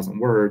 20,000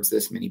 words,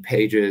 this many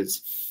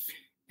pages.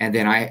 And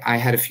then I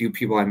had a few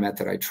people I met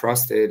that I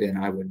trusted,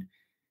 and I would,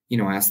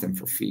 ask them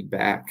for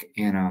feedback.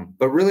 And,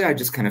 but really, I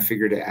just kind of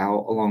figured it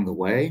out along the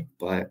way.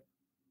 But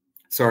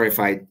sorry if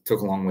I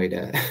took a long way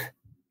to.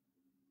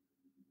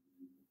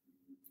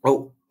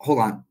 Oh, hold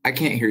on. I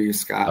can't hear you,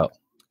 Scott. Oh,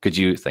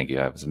 thank you.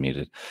 I was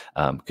muted.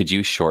 Could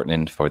you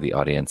shorten for the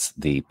audience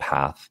the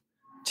path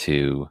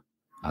to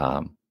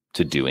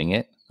doing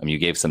it? I mean, you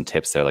gave some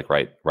tips there, like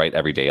write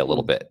every day a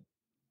little bit.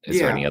 Is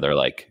there any other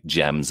like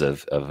gems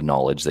of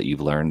knowledge that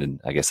you've learned? And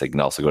I guess I can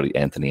also go to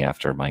Anthony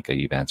after Micah.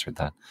 You've answered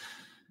that.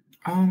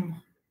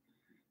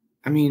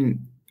 I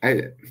mean,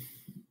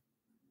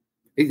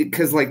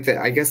 because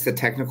I guess the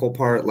technical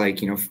part, like,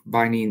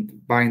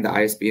 buying the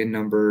ISBN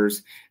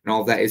numbers and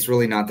all of that is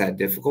really not that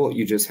difficult.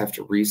 You just have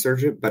to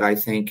research it. But I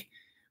think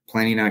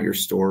planning out your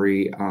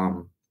story.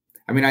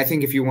 I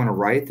think if you want to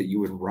write, that you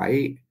would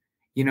write.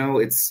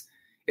 It's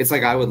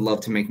like I would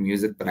love to make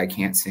music, but I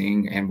can't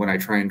sing. And when I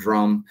try and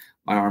drum,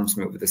 my arms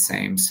move the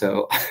same.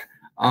 So,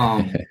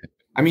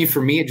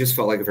 for me, it just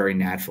felt like a very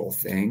natural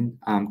thing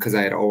because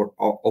I had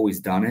always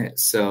done it.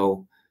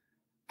 So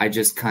I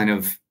just kind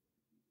of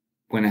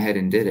went ahead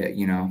and did it,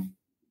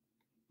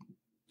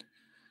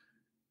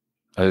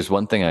 There's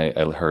one thing I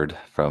heard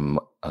from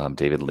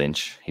David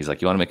Lynch. He's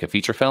like, you want to make a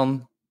feature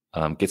film?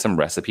 Get some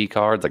recipe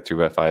cards, like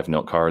 3x5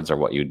 note cards, or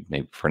what you'd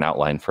maybe for an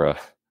outline for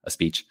a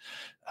speech.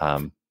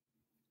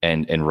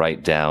 And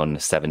write down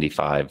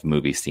 75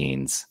 movie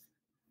scenes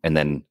and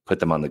then put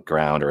them on the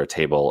ground or a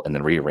table and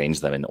then rearrange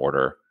them in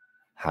order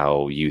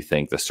how you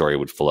think the story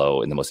would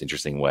flow in the most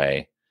interesting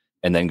way.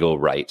 And then go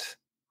write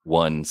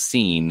one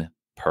scene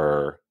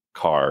per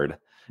card.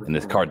 And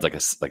this card's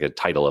like a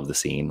title of the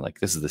scene. Like,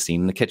 this is the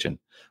scene in the kitchen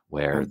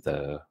where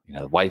the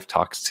wife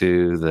talks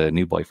to the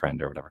new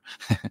boyfriend or whatever,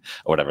 or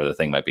whatever the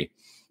thing might be.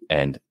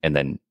 And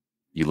then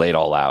you lay it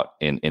all out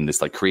in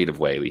this like creative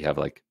way. We have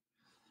like,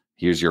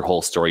 here's your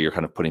whole story you're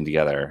kind of putting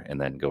together, and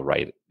then go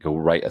write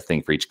a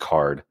thing for each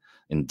card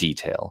in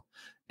detail.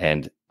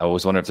 And I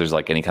always wonder if there's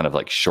like any kind of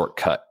like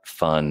shortcut,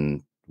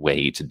 fun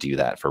way to do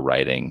that for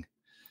writing.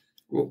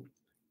 Well,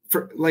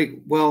 for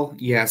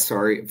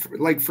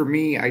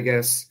me, I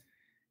guess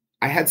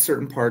I had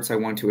certain parts I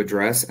want to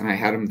address and I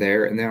had them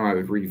there, and then I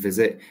would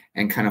revisit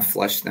and kind of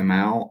flesh them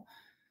out.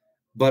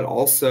 But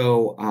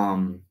also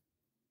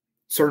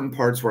certain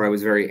parts where I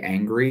was very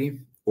angry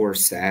or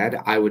sad,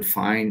 I would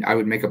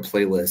make a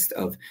playlist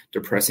of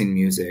depressing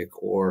music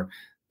or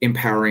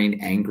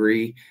empowering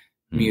angry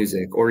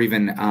music, or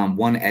even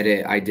one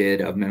edit I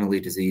did of mentally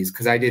diseased,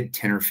 because I did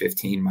 10 or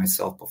 15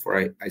 myself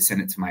before I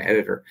sent it to my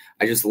editor.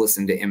 I just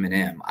listened to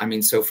Eminem. I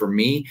mean, so for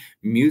me,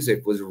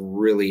 music was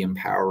really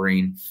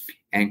empowering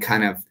and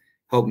kind of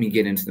helped me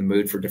get into the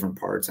mood for different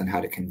parts and how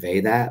to convey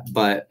that.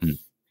 But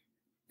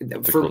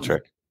That's a cool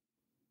trick.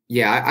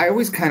 Yeah, I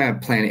always kind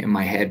of plan it in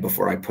my head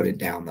before I put it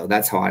down, though.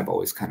 That's how I've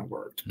always kind of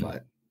worked.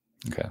 But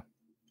okay.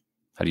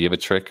 How do you have a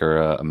trick or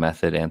a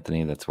method,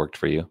 Anthony, that's worked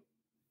for you?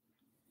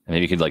 And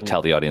maybe you could like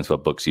tell the audience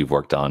what books you've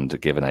worked on to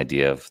give an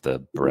idea of the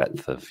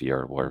breadth of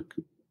your work.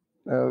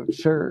 Oh,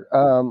 sure.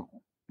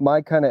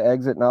 My kind of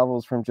exit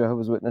novels from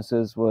Jehovah's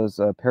Witnesses was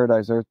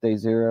Paradise Earth Day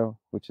Zero,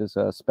 which is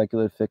a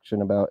speculative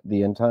fiction about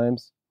the end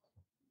times.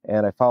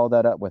 And I followed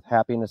that up with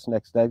Happiness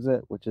Next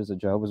Exit, which is a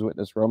Jehovah's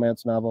Witness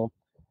romance novel.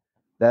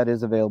 That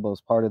is available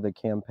as part of the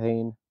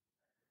campaign.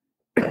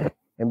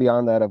 And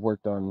beyond that, I've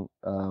worked on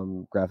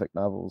graphic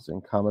novels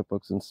and comic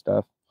books and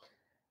stuff.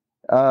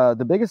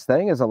 The biggest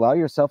thing is allow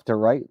yourself to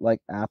write like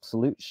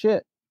absolute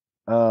shit.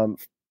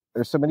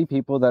 There's so many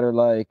people that are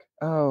like,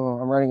 oh,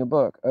 I'm writing a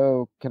book.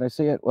 Oh, can I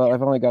see it? Well,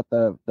 I've only got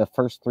the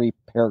first 3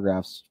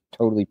 paragraphs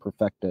totally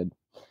perfected.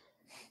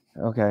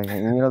 Okay.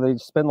 And, they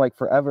spend like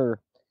forever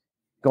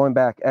going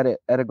back, edit,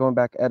 going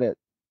back, edit,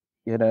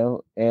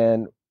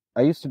 and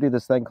I used to do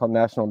this thing called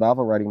National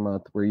Novel Writing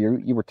Month, where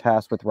you were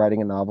tasked with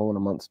writing a novel in a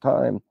month's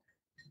time,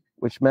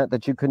 which meant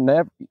that you could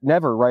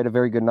never write a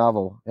very good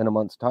novel in a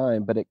month's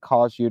time, but it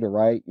caused you to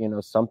write,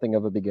 something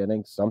of a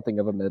beginning, something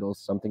of a middle,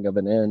 something of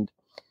an end.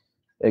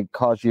 It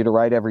caused you to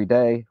write every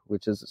day,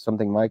 which is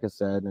something Micah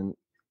said, and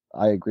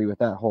I agree with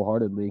that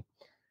wholeheartedly.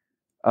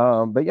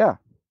 But yeah,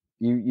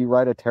 you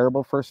write a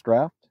terrible first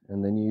draft,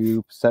 and then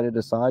you set it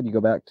aside, you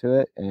go back to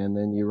it, and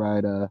then you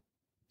write a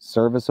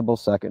serviceable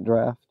second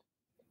draft.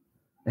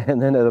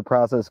 And then the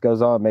process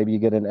goes on. Maybe you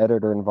get an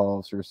editor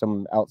involved or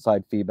some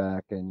outside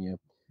feedback, and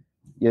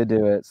you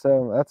do it.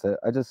 So that's it.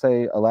 I just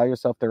say allow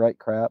yourself to write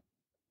crap.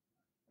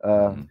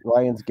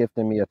 Ryan's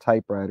gifting me a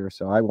typewriter,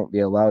 so I won't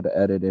be allowed to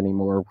edit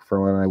anymore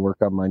for when I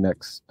work on my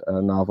next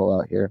novel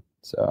out here.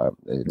 So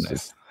it's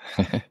just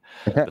I'm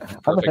gonna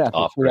have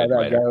to see how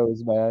that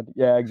goes, man.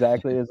 Yeah,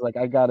 exactly. It's like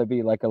I gotta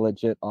be like a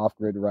legit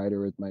off-grid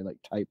writer with my like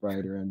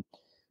typewriter, and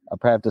I'll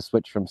probably have to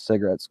switch from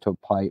cigarettes to a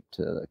pipe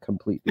to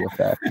complete the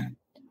effect.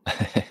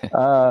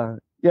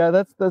 Yeah,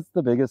 that's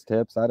the biggest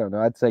tips. I don't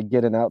know. I'd say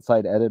get an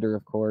outside editor,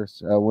 of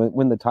course,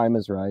 when the time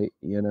is right,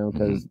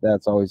 because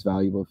that's always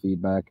valuable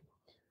feedback.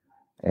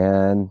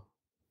 And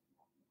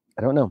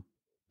I don't know.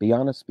 Be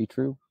honest, be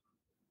true.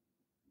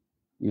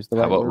 Use the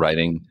right How about word.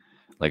 Writing?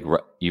 Like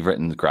you've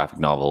written graphic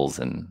novels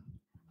and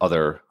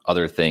other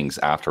things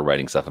after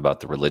writing stuff about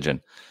the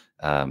religion.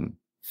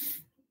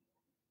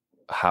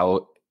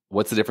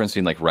 What's the difference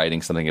between like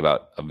writing something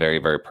about a very,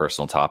 very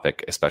personal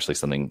topic, especially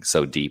something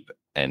so deep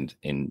and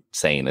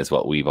insane as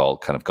what we've all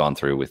kind of gone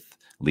through with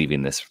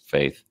leaving this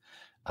faith?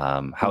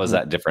 How is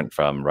that different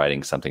from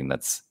writing something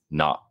that's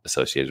not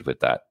associated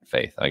with that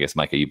faith? I guess,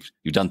 Micah,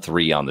 you've done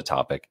 3 on the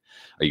topic.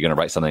 Are you going to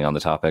write something on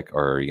the topic,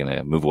 or are you going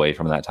to move away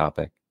from that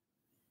topic?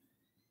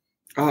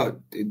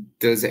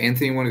 Does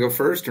Anthony want to go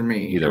first or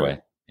me? Either way.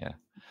 Yeah.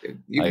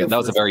 That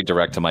was a very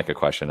direct to Micah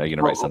question. Are you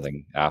going to write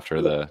something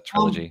after the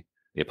trilogy?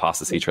 The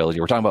Apostasy Trilogy.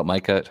 We're talking about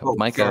Micah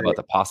about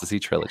the Apostasy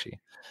Trilogy.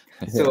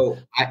 So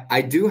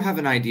I do have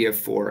an idea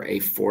for a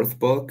 4th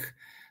book,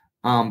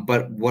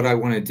 but what I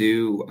want to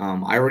do,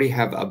 I already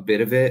have a bit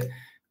of it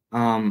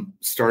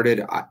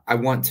started. I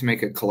want to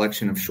make a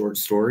collection of short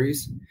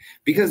stories,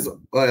 because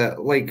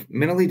like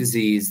Mentally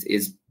Diseased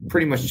is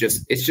pretty much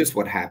just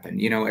what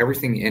happened.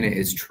 Everything in it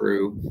is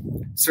true.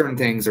 Certain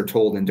things are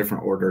told in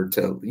different order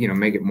to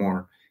make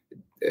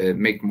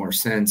more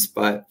sense,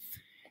 but.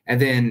 And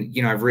then,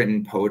 I've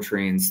written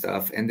poetry and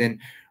stuff, and then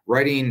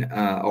writing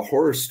a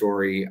horror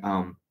story.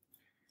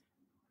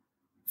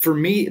 For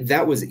me,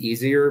 that was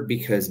easier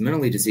because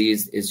Mentally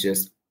Diseased is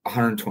just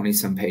 120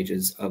 some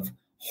pages of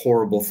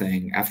horrible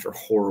thing after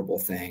horrible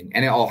thing.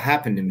 And it all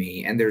happened to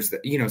me. And there's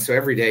so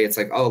every day it's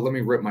like, oh, let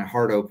me rip my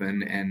heart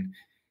open. And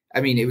I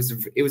mean, it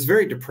was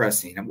very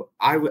depressing.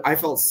 I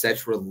felt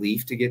such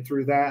relief to get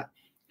through that.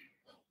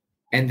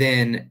 And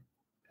then,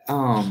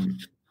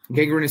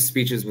 Gangrenous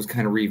Speeches was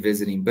kind of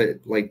revisiting, but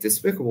like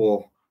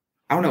Despicable,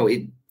 I don't know,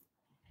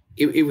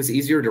 it was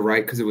easier to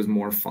write because it was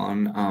more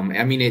fun.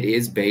 I mean, it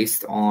is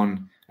based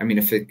on,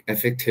 a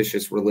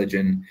fictitious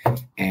religion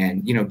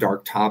and,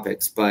 dark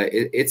topics, but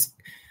it's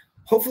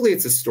hopefully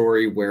it's a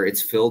story where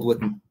it's filled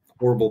with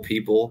horrible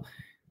people,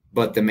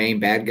 but the main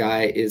bad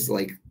guy is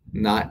like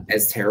not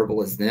as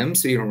terrible as them.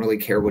 So you don't really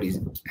care what he's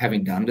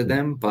having done to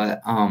them.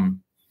 But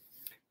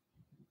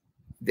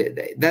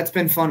that's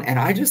been fun. And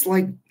I just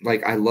like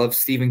I love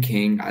Stephen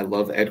King. I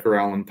love Edgar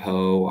Allan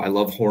Poe. I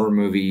love horror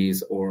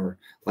movies or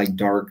like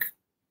dark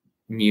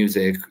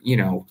music, you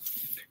know,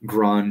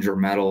 grunge or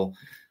metal.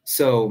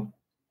 So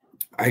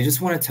I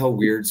just want to tell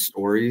weird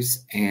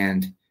stories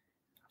and,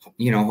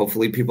 you know,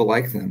 hopefully people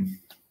like them.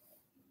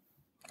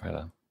 Right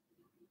on.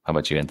 How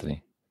about you,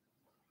 Anthony?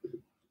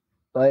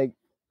 Like,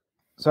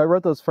 so I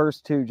wrote those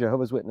first two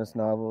Jehovah's Witness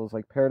novels,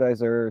 like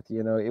Paradise Earth,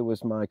 you know, it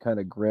was my kind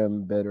of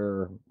grim,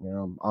 bitter, you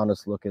know,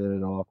 honest look at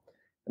it all.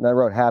 And I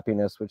wrote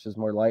Happiness, which is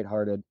more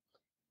lighthearted.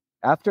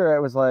 After I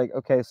was like,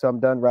 okay, so I'm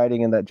done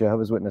writing in that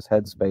Jehovah's Witness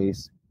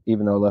headspace,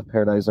 even though I left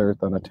Paradise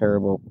Earth on a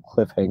terrible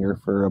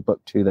cliffhanger for a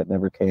book 2 that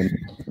never came.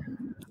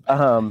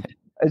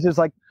 It's just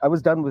like, I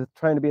was done with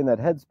trying to be in that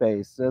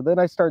headspace. So then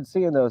I started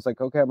seeing those, like,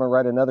 okay, I'm going to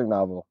write another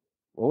novel.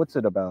 Well, what's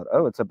it about?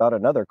 Oh, it's about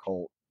another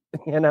cult,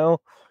 you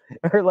know?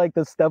 Or like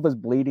the stuff was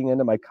bleeding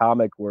into my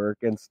comic work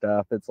and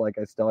stuff. It's like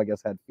I still, I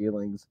guess, had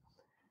feelings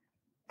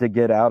to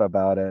get out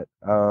about it.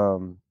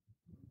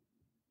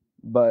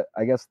 But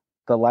I guess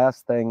the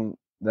last thing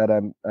that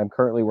I'm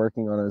currently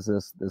working on is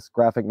this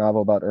graphic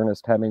novel about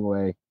Ernest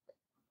Hemingway,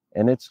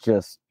 and it's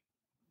just,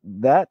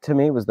 that to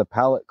me was the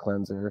palate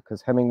cleanser,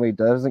 because Hemingway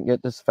doesn't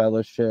get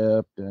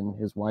disfellowshipped and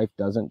his wife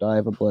doesn't die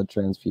of a blood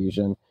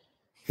transfusion.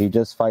 He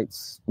just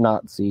fights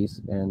Nazis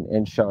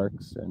and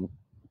sharks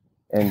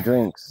and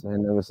drinks.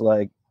 And it was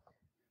like,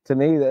 to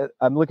me, that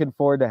I'm looking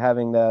forward to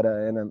having that,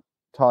 and I'm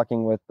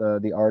talking with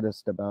the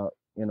artist about,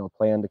 you know,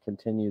 plan to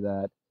continue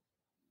that.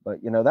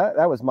 But, you know,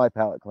 that was my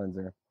palate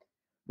cleanser.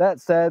 That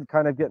said,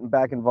 kind of getting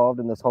back involved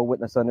in this whole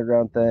Witness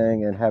Underground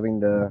thing and having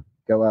to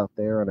go out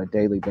there on a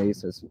daily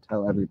basis and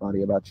tell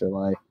everybody about your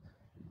life,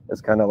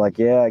 it's kind of like,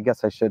 yeah, I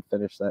guess I should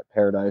finish that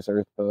Paradise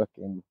Earth book,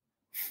 and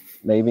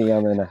maybe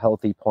I'm in a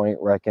healthy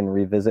point where I can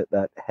revisit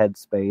that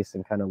headspace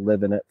and kind of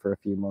live in it for a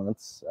few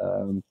months.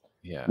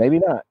 Yeah. Maybe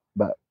not,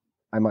 but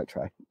I might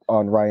try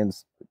on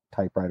Ryan's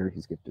typewriter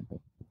he's gifted me.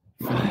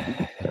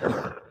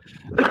 I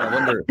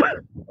wonder,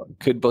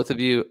 could both of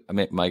you, I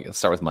mean, Mike,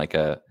 start with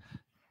Micah.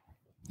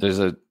 There's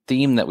a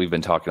theme that we've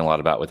been talking a lot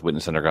about with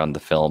Witness Underground, the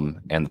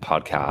film and the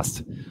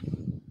podcast,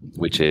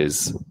 which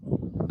is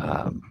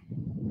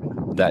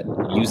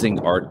that using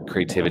art,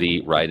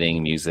 creativity,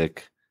 writing,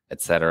 music,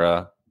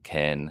 etc.,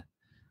 can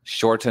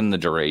shorten the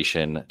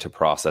duration to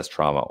process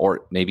trauma,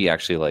 or maybe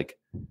actually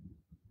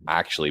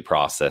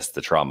process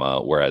the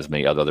trauma, whereas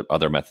many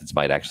other methods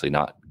might actually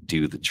not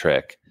do the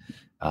trick.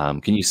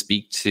 Can you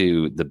speak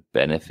to the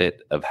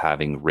benefit of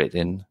having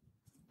written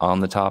on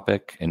the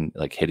topic and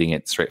like hitting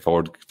it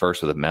straightforward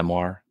first with a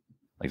memoir?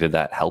 Like, did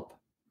that help,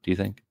 do you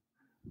think?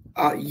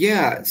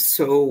 Yeah.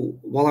 So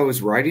while I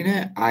was writing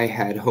it, I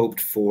had hoped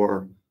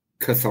for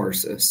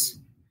catharsis,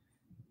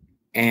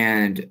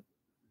 and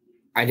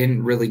I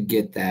didn't really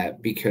get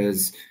that,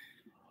 because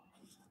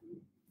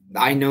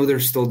I know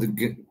there's still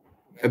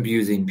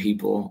abusing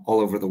people all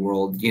over the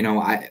world. You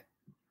know, I'm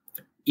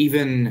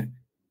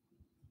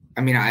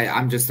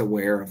just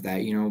aware of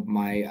that, you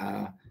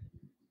know,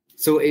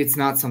 so it's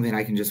not something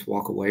I can just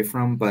walk away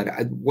from, but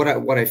what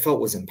I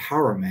felt was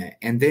empowerment.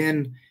 And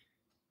then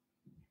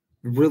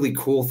really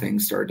cool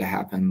things started to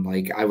happen.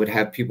 Like, I would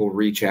have people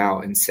reach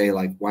out and say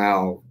like,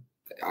 wow,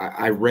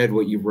 I read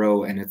what you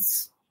wrote. And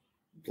it's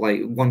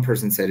like, one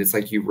person said, it's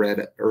like you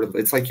read, or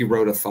it's like you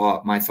wrote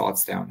my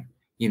thoughts down,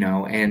 you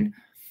know? And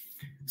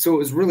so it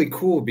was really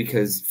cool,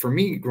 because for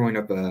me, growing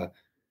up a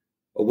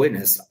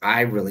witness,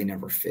 I really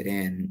never fit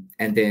in.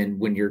 And then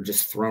when you're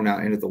just thrown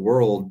out into the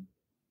world,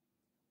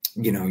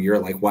 you know, you're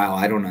like, wow,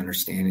 I don't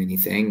understand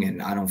anything, and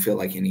I don't feel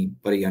like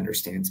anybody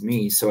understands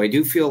me. So I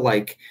do feel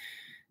like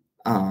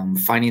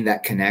finding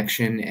that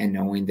connection and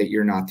knowing that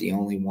you're not the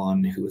only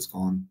one who has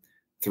gone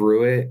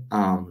through it,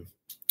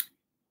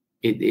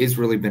 it is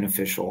really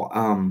beneficial.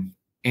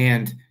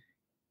 And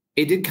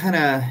it did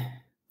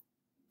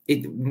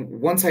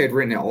once I had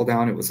written it all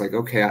down, it was like,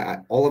 okay,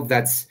 all of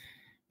that's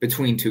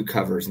between two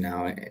covers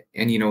now,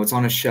 and you know, it's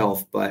on a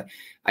shelf, but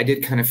I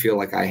did kind of feel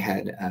like I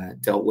had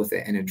dealt with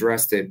it and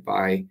addressed it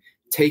by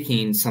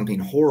taking something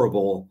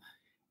horrible,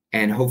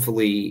 and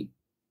hopefully,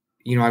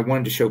 you know, I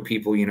wanted to show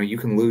people, you know, you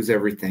can lose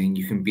everything,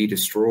 you can be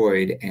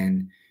destroyed,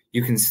 and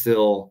you can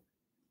still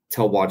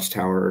tell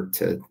Watchtower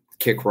to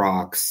kick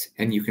rocks,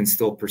 and you can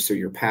still pursue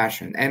your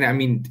passion. And I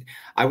mean,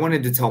 I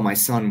wanted to tell my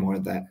son more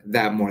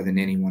that more than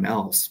anyone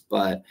else,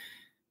 but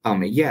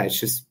yeah,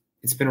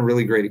 it's been a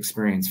really great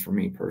experience for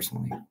me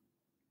personally.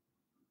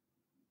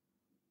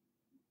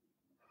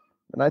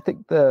 And I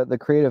think the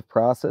creative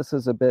process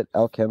is a bit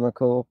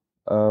alchemical.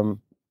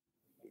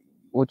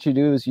 What you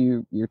do is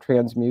you're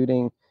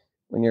transmuting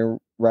when you're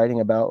writing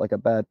about like a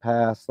bad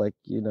past, like,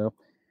 you know,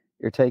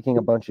 you're taking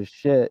a bunch of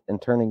shit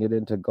and turning it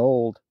into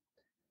gold.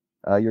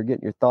 You're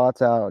getting your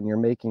thoughts out and you're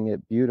making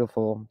it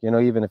beautiful, you know,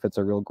 even if it's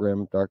a real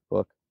grim, dark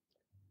book.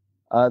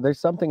 There's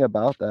something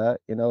about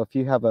that, you know, if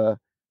you have a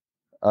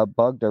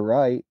bug to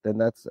write, then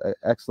that's an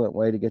excellent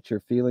way to get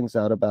your feelings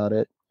out about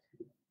it.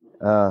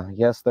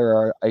 Yes, there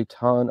are a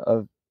ton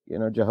of, you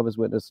know, Jehovah's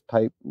Witness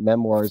type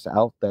memoirs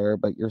out there,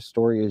 but your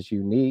story is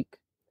unique.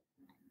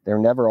 they're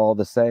never all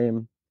the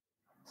same.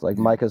 It's like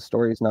Micah's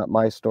story is not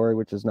my story,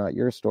 which is not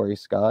your story,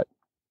 Scott.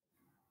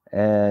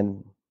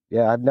 And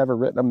yeah, I've never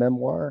written a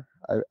memoir.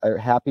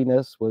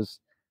 Happiness was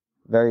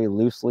very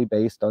loosely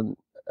based on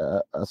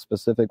a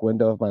specific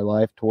window of my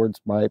life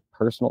towards my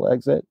personal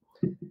exit.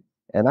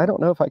 And I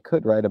don't know if I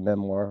could write a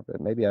memoir,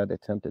 but maybe I'd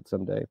attempt it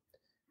someday.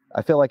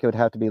 I feel like it would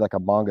have to be like a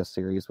manga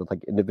series with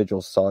like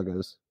individual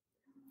sagas.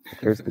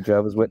 Like, here's the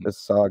Jehovah's Witness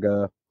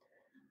saga.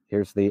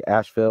 Here's the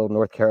Asheville,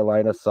 North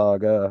Carolina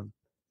saga.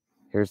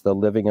 Here's the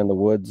Living in the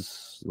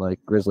Woods, like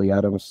Grizzly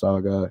Adams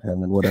saga,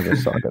 and then whatever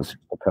sagas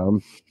will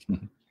come.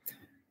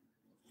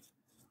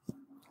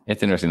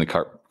 It's interesting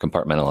to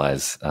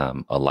compartmentalize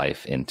a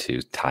life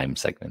into time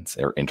segments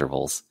or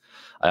intervals.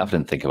 I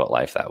often think about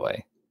life that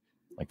way.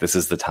 Like, this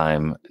is the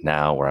time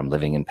now where I'm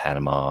living in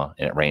Panama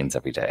and it rains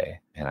every day,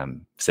 and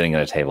I'm sitting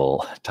at a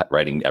table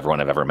writing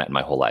everyone I've ever met in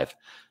my whole life.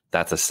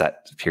 That's a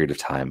set period of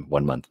time,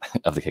 1 month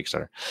of the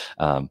Kickstarter.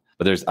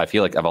 But I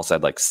feel like I've also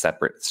had like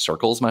separate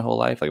circles my whole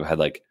life. Like, I've had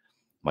like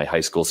my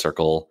high school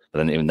circle, but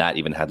then even that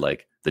even had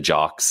like the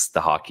jocks,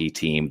 the hockey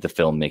team, the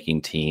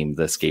filmmaking team,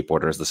 the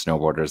skateboarders, the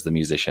snowboarders, the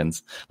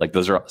musicians. Like,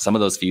 those are some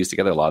of those fused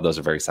together. A lot of those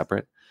are very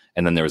separate.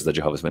 And then there was the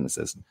Jehovah's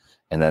Witnesses.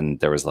 And then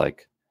there was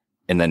like,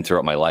 and then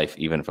throughout my life,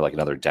 even for like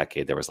another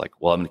decade, there was like,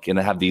 well, I'm going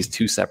to have these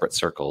two separate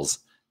circles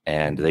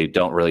and they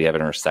don't really ever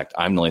intersect.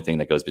 I'm the only thing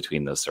that goes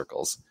between those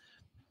circles.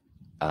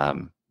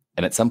 And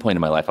at some point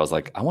in my life, I was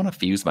like, I want to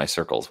fuse my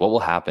circles. What will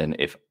happen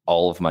if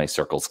all of my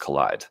circles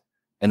collide?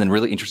 And then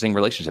really interesting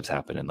relationships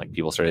happen, and like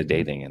people started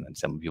dating, and then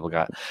some people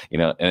got,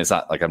 and it's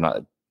not like I'm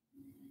not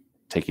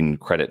taking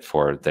credit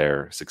for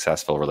their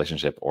successful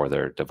relationship or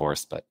their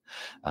divorce, but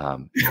I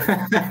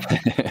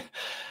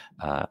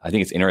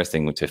think it's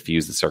interesting to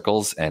fuse the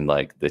circles and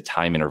like the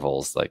time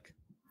intervals. Like,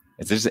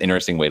 it's just an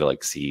interesting way to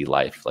like see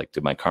life. Like,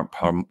 do my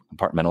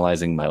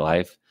compartmentalizing my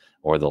life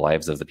or the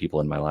lives of the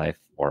people in my life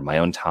or my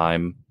own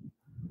time?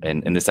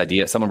 And this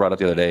idea, someone brought up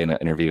the other day in an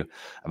interview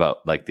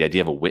about like the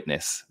idea of a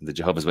witness, the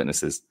Jehovah's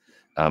Witnesses.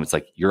 It's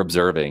like you're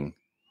observing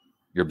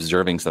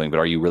something, but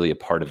are you really a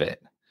part of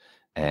it?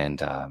 And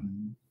it's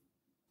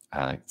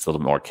a little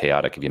bit more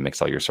chaotic if you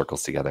mix all your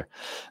circles together.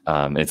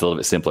 And it's a little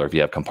bit simpler if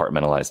you have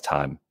compartmentalized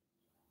time.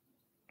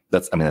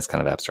 That's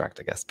kind of abstract,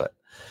 I guess, but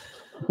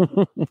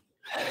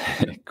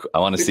I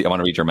want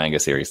to read your manga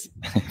series.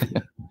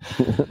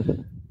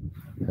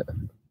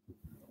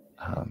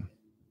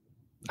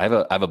 I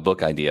have a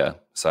book idea.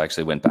 So I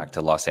actually went back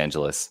to Los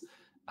Angeles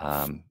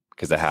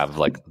because I have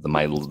like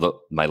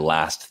my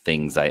last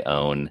things I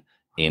own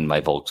in my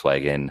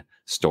Volkswagen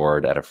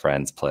stored at a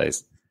friend's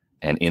place.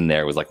 And in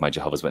there was like my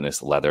Jehovah's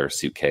Witness leather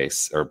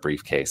suitcase or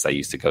briefcase I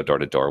used to go door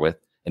to door with.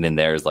 And in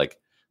there is like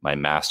my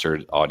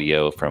mastered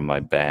audio from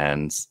my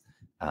bands,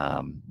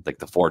 like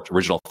the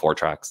original 4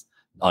 tracks,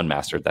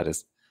 unmastered, that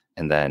is.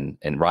 And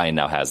Ryan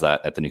now has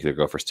that at the Nuclear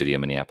Gopher Studio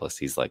in Minneapolis.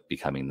 He's like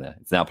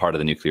it's now part of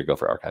the Nuclear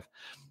Gopher archive.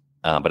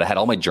 But I had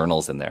all my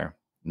journals in there.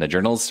 And the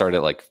journals started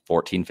at like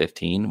 14,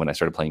 15 when I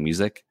started playing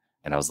music.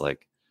 And I was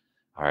like,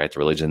 all right, the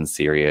religion's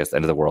serious.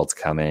 End of the world's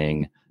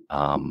coming.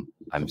 I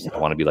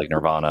want to be like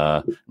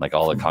Nirvana, like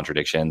all the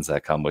contradictions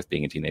that come with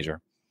being a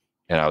teenager.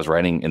 And I was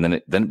writing, and then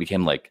it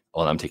became like,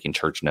 oh, I'm taking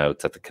church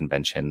notes at the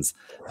conventions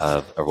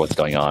of what's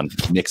going on,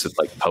 mixed with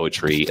like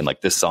poetry, and like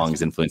this song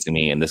is influencing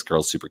me, and this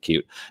girl's super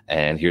cute,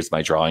 and here's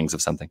my drawings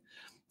of something.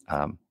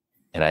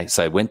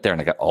 So I went there and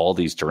I got all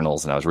these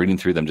journals, and I was reading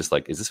through them, just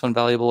like, is this one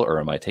valuable, or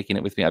am I taking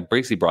it with me? I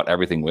basically brought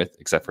everything with,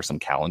 except for some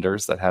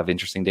calendars that have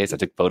interesting dates. I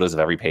took photos of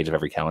every page of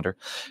every calendar,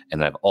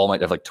 and I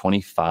have like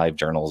 25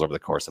 journals over the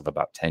course of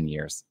about 10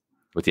 years,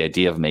 with the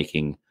idea of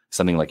making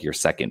something like your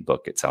second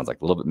book. It sounds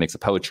like a little bit mix of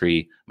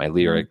poetry, my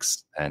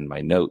lyrics, and my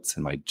notes,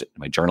 and my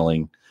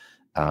journaling,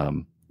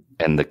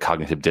 and the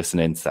cognitive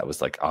dissonance that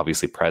was like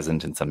obviously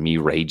present, and some me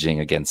raging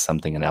against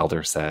something an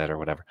elder said or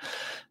whatever.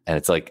 And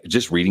it's like,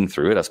 just reading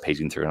through it, I was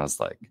paging through, and I was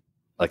like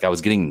I was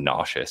getting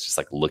nauseous just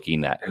like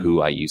looking at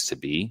who I used to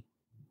be.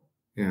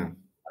 Yeah.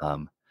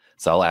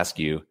 So I'll ask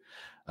you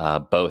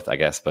both, I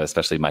guess, but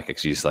especially Micah,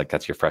 because you just like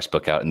got your fresh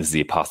book out, and this is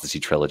the Apostasy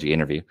Trilogy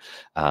interview.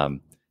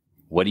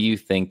 What do you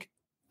think?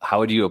 How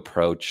would you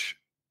approach?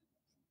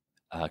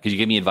 Could you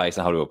give me advice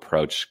on how to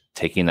approach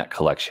taking that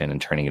collection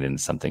and turning it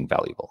into something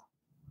valuable?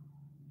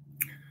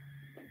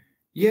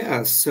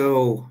 Yeah,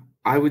 so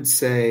I would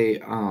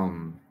say, I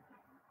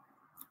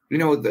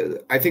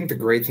think the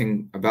great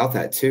thing about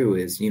that too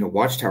is,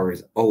 Watchtower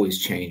is always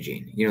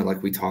changing.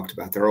 Like we talked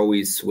about, they're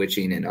always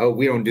switching, and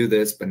we don't do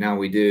this, but now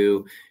we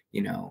do.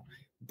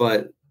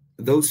 But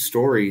those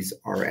stories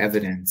are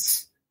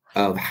evidence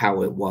of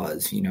how it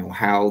was,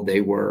 how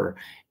they were.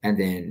 And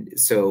then,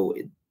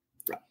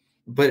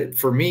 but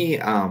for me,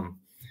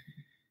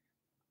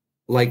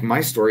 like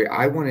my story,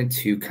 I wanted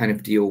to kind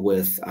of deal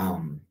with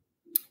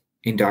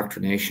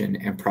indoctrination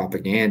and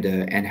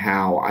propaganda, and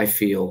how I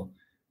feel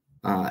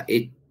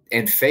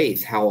and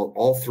faith, how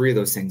all three of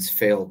those things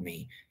failed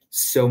me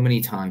so many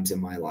times in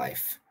my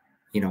life.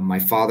 My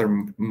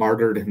father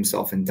martyred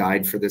himself and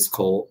died for this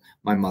cult.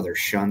 My mother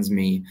shuns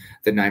me.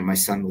 The night my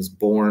son was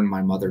born,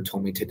 my mother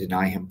told me to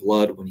deny him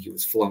blood when he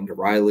was flown to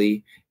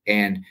Riley.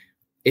 And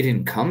it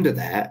didn't come to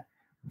that,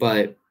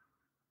 but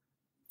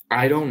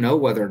I don't know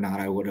whether or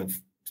not I would have,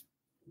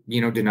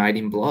 denied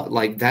him blood.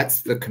 Like,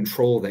 that's the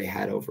control they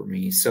had over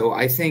me. So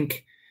I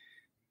think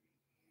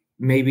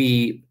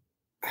maybe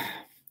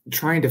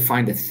trying to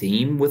find a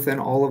theme within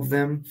all of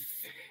them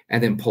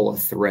and then pull a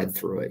thread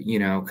through it,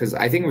 because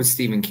I think with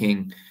Stephen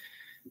King,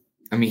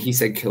 I mean, he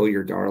said, kill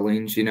your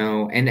darlings,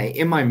 and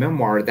in my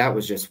memoir, that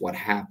was just what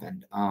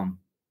happened.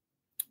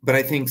 But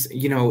I think,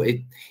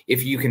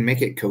 if you can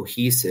make it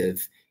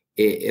cohesive,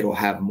 it'll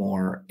have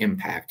more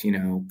impact,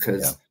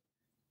 because,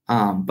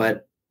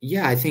 but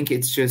yeah, I think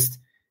it's just,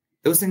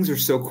 those things are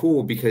so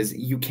cool because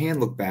you can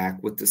look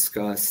back with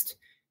disgust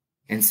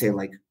and say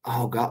like,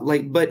 oh God,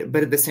 like, but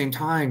at the same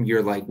time,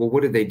 you're like, well,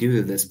 what did they do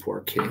to this poor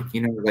kid?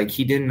 Like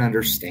he didn't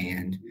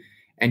understand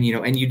and,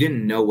 and you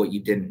didn't know what you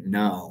didn't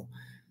know.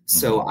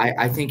 So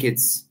I think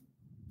it's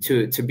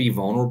to be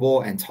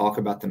vulnerable and talk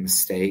about the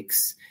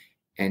mistakes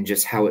and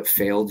just how it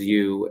failed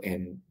you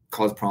and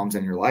caused problems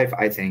in your life,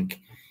 I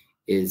think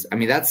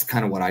that's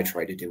kind of what I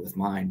try to do with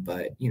mine,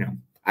 but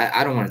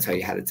I don't want to tell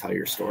you how to tell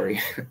your story.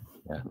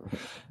 Yeah.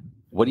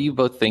 What do you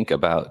both think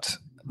about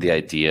the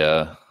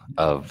idea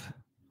of,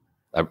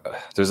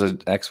 there's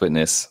an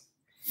ex-witness,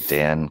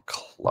 Dan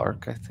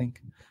Clark, I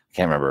think. I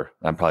can't remember.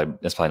 That's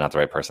probably not the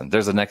right person.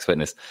 There's an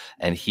ex-witness,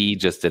 and he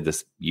just did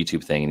this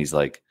YouTube thing, and he's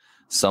like,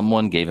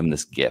 someone gave him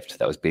this gift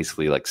that was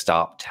basically like,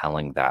 stop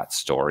telling that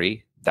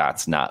story.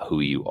 That's not who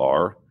you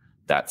are.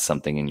 That's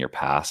something in your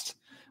past.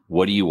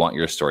 What do you want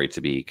your story to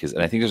be?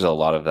 And I think there's a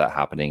lot of that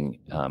happening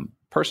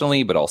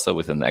personally, but also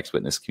within the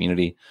ex-witness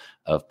community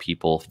of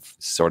people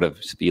sort of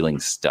feeling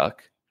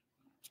stuck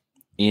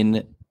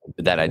in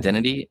that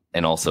identity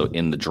and also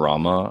in the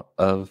drama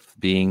of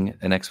being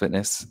an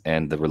ex-witness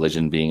and the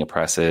religion being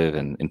oppressive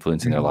and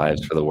influencing their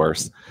lives for the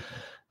worse.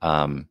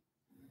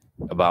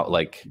 About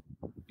like,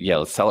 yeah,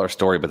 let's tell our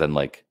story, but then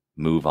like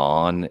move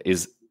on.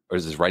 Or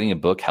does writing a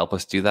book help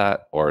us do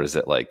that? Or does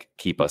it like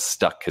keep us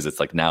stuck? Because it's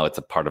like now it's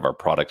a part of our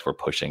product we're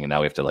pushing, and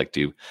now we have to like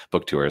do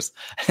book tours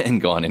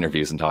and go on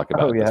interviews and talk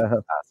about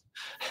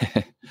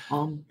it.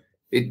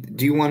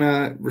 Do you want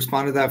to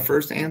respond to that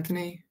first,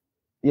 Anthony?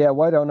 Yeah,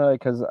 why don't I?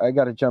 Because I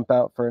got to jump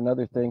out for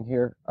another thing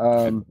here.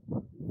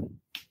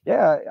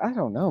 Yeah, I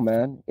don't know,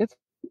 man. It's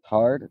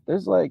hard.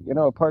 There's like,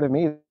 a part of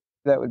me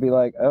that would be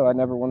like, oh, I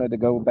never wanted to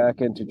go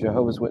back into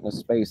Jehovah's Witness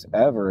space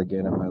ever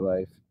again in my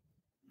life.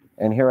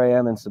 And here I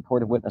am in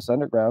support of Witness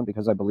Underground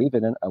because I believe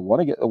in it. I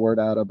want to get the word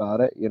out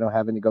about it,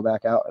 having to go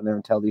back out and there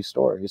and tell these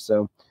stories.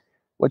 So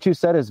what you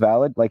said is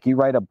valid. Like, you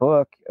write a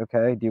book.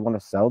 Okay. Do you want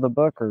to sell the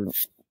book or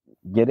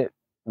get it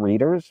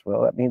readers?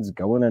 Well, that means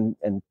going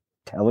and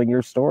telling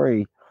your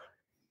story.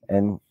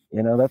 And,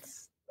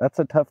 that's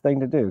a tough thing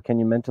to do. Can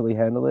you mentally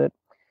handle it?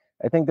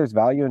 I think there's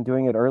value in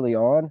doing it early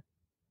on.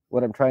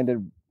 What I'm trying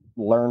to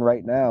learn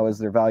right now is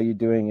there value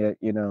doing it,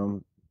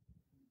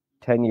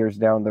 10 years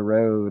down the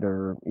road,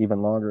 or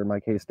even longer in my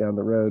case down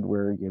the road,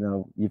 where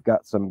you've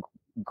got some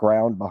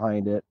ground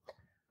behind it.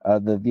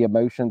 The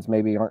emotions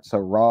maybe aren't so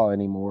raw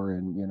anymore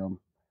and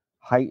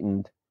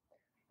heightened.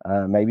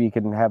 Maybe you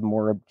can have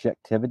more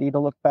objectivity to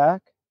look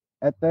back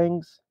at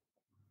things.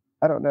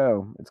 I don't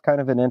know. It's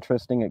kind of an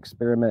interesting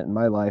experiment in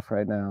my life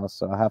right now,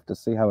 so I have to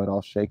see how it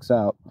all shakes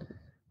out.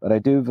 But I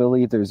do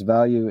believe there's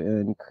value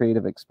in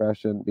creative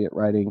expression, be it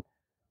writing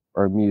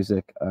or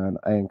music, and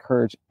I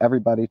encourage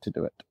everybody to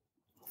do it.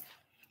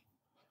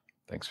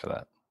 Thanks for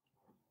that.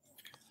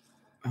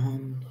 All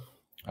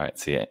right.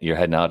 So you're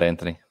heading out,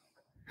 Anthony?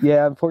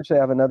 Yeah, unfortunately,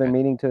 I have another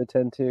meeting to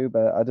attend to,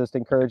 but I just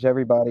encourage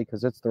everybody,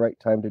 because it's the right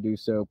time to do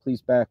so.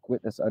 Please back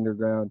Witness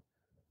Underground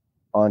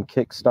on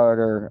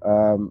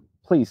Kickstarter.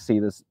 Please see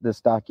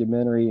this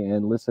documentary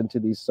and listen to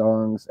these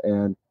songs,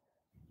 and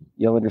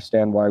you'll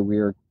understand why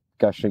we're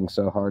gushing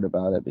so hard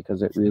about it,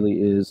 because it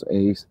really is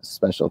a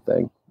special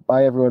thing.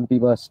 Bye, everyone. Be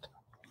blessed.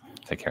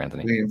 Take care,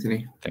 Anthony. Hey,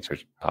 Anthony. Thanks for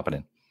popping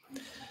in.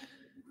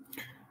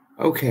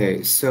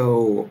 Okay,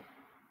 so,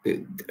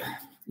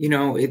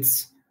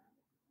 it's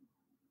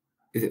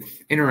an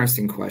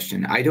interesting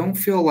question. I don't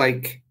feel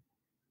like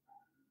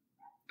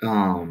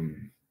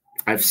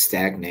I've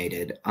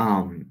stagnated.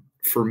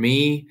 For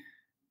me,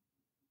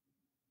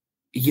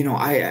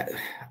 I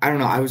don't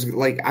know. I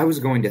was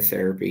going to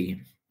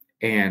therapy,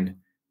 and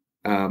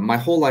my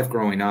whole life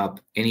growing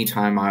up,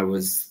 anytime I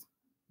was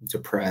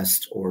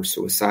depressed or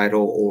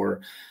suicidal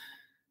or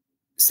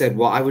said,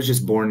 well, I was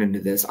just born into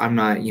this, I'm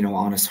not,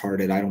 honest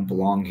hearted, I don't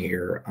belong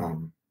here.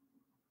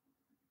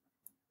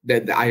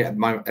 My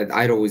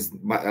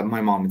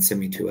mom would send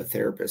me to a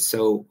therapist.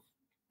 So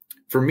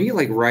for me,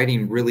 like,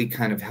 writing really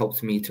kind of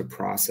helped me to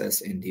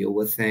process and deal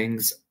with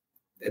things.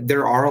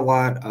 There are a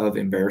lot of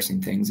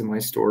embarrassing things in my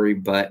story,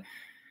 but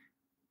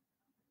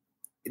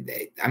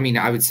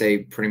I would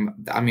say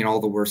all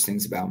the worst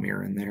things about me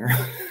are in there.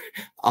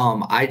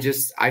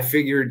 I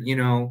figured,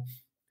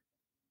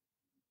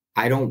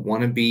 I don't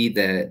want to be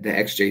the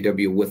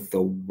XJW with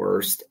the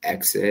worst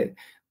exit,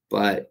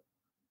 and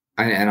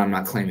I'm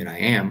not claiming I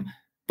am,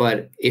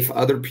 but if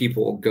other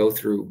people go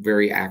through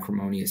very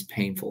acrimonious,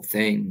 painful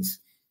things,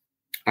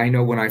 I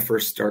know when I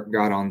first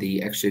got on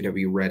the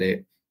XJW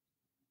Reddit,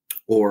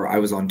 or I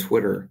was on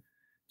Twitter,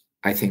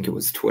 I think it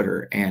was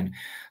Twitter, and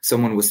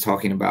someone was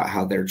talking about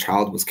how their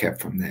child was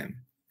kept from them.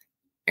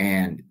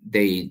 And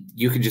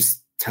you could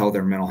just tell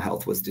their mental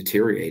health was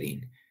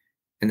deteriorating.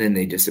 And then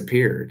they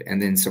disappeared.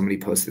 And then somebody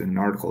posted an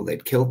article,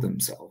 they'd killed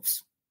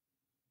themselves.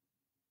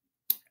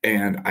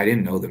 And I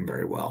didn't know them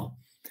very well.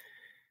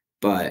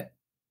 But,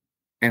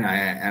 and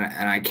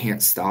I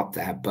can't stop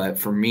that. But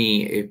for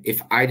me,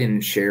 if I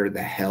didn't share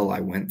the hell I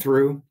went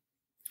through,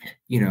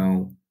 you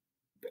know,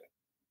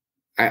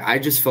 I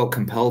just felt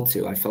compelled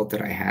to. I felt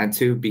that I had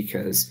to,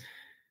 because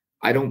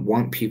I don't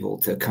want people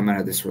to come out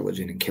of this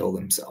religion and kill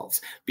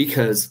themselves,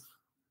 because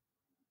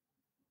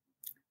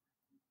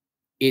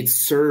it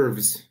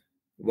serves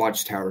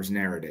Watchtower's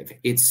narrative.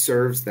 It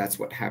serves that's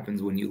what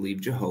happens when you leave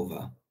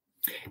Jehovah,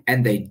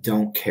 and they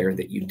don't care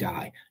that you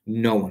die.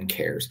 No one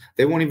cares.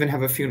 They won't even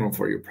have a funeral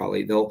for you.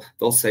 Probably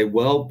they'll say,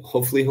 well,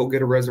 hopefully he'll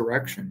get a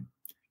resurrection.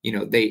 You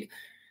know, they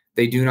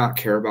do not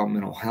care about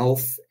mental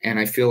health. And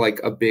I feel like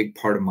a big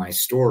part of my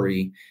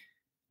story,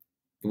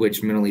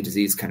 which mentally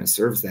disease kind of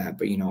serves that.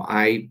 But, you know,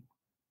 I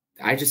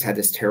just had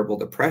this terrible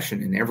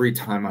depression. And every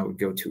time I would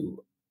go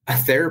to a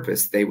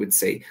therapist, they would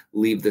say,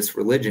 leave this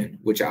religion,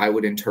 which I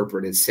would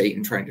interpret as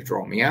Satan trying to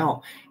draw me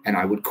out. And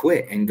I would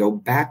quit and go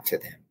back to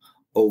them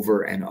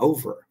over and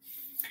over.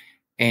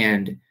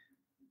 And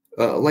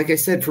like I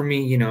said, for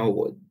me, you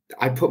know,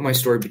 I put my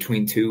story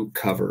between two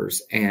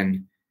covers,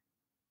 and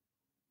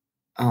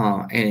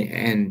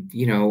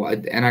you know,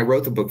 and I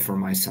wrote the book for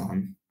my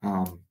son.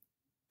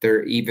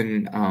 There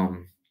even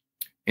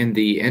in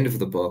the end of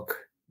the book,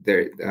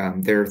 there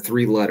are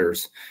 3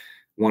 letters,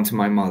 one to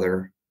my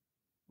mother,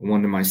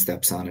 one to my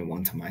stepson, and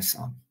one to my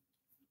son.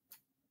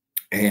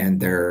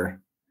 And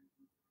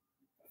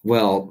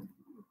well,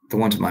 the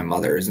one to my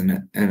mother is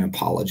an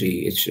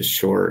apology. It's just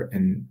short.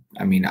 And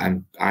I mean,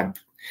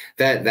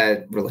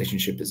 that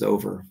relationship is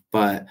over.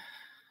 But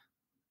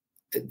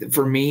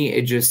for me,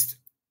 it just,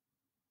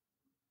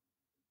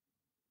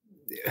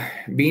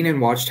 being in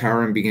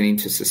Watchtower and beginning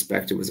to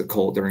suspect it was a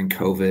cult during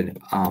COVID,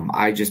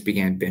 I just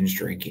began binge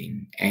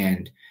drinking.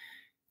 And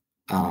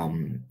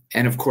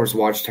of course,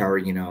 Watchtower,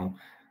 you know,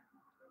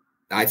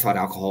 I thought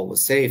alcohol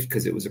was safe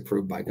because it was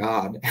approved by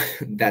God.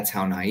 That's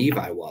how naive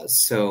I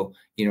was. So,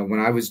 you know, when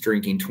I was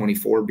drinking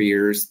 24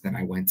 beers, then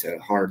I went to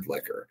hard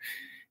liquor,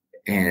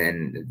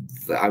 and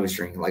I was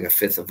drinking like a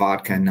 5th of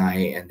vodka a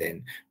night, and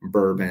then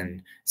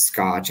bourbon,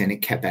 scotch, and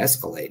it kept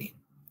escalating.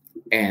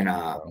 And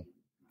I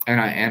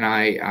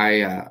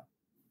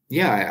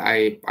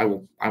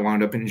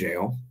wound up in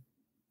jail,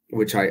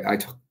 which I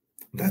took.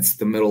 That's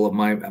the middle of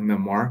my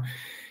memoir.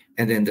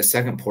 And then the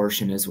second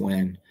portion is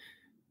when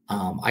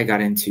I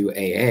got into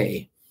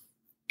AA,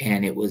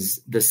 and it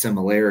was the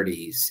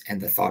similarities and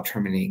the thought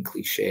terminating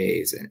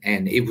cliches.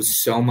 And it was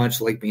so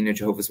much like being a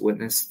Jehovah's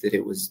Witness that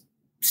it was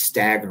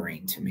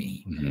staggering to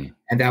me. Mm-hmm.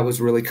 And that was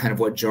really kind of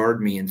what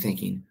jarred me in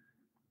thinking,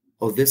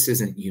 oh, this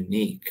isn't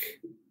unique.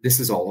 This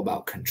is all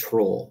about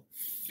control.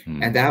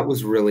 Mm-hmm. And that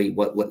was really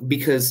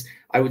because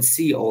I would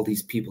see all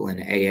these people in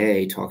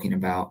AA talking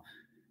about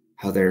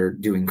how they're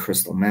doing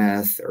crystal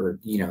meth or,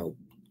 you know,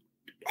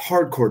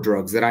 hardcore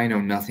drugs that I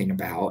know nothing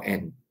about,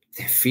 and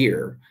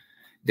fear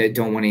that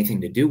don't want anything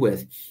to do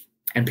with.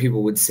 And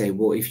people would say,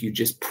 well, if you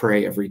just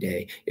pray every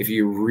day, if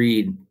you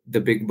read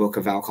the big book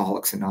of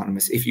Alcoholics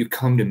Anonymous, if you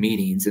come to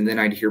meetings. And then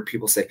I'd hear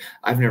people say,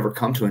 I've never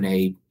come to an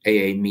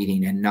AA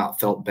meeting and not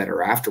felt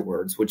better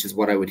afterwards, which is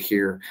what I would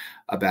hear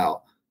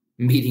about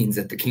meetings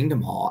at the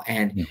Kingdom Hall.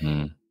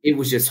 And it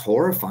was just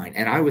horrifying.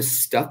 And I was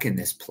stuck in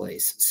this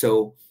place.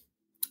 So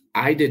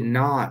I did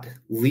not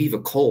leave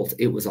a cult.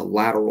 It was a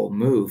lateral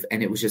move,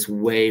 and it was just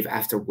wave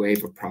after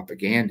wave of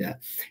propaganda.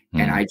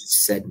 And I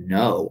just said,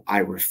 no, I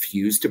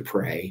refuse to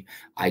pray.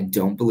 I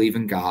don't believe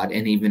in God.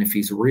 And even if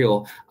he's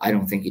real, I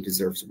don't think he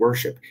deserves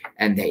worship.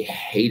 And they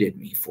hated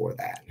me for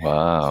that.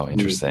 Wow.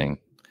 Interesting.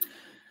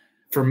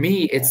 For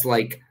me, it's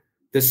like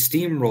the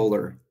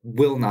steamroller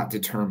will not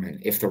determine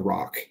if the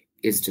rock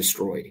is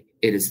destroyed.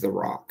 It is the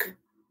rock.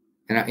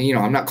 And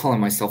I'm not calling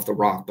myself the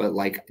rock, but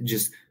like,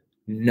 just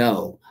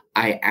no,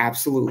 I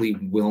absolutely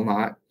will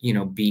not,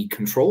 be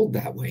controlled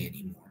that way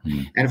anymore.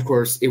 And of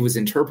course, it was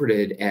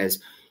interpreted as,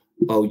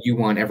 oh, you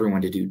want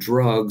everyone to do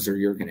drugs, or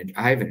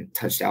I haven't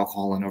touched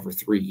alcohol in over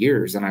 3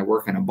 years, and I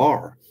work in a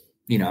bar.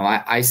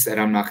 I said,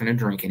 I'm not going to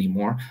drink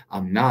anymore.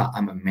 I'm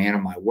a man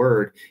of my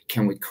word.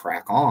 Can we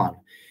crack on?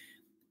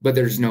 But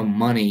there's no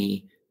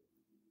money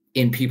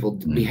in people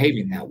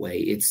behaving that way.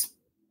 It's,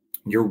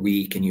 you're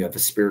weak and you have a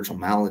spiritual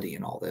malady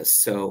and all this.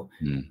 So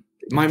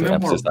my memoir,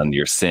 emphasis on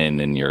your sin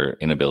and your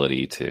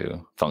inability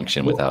to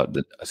function without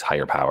the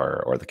higher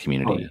power or the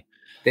community.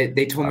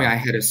 They told me I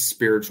had a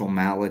spiritual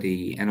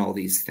malady and all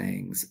these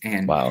things.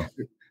 And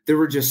there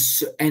were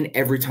just, and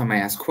every time I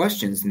asked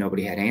questions,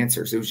 nobody had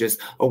answers. It was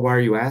just, oh, why are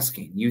you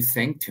asking? You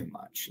think too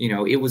much.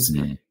 It was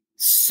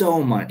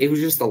so much. It was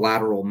just a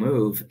lateral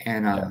move.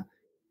 And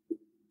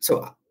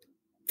so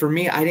for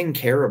me, I didn't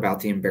care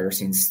about the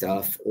embarrassing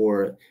stuff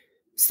or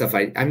stuff.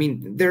 I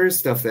mean, there is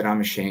stuff that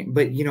I'm ashamed,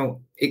 but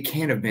it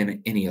can't have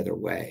been any other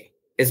way.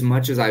 As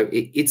much as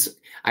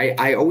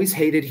I always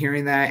hated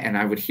hearing that, and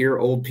I would hear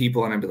old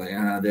people and I'd be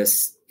like,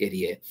 this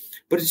idiot.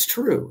 But it's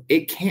true.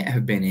 It can't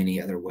have been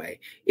any other way.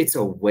 It's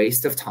a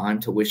waste of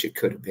time to wish it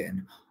could have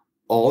been.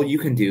 All you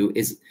can do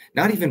is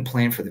not even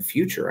plan for the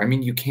future. I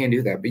mean, you can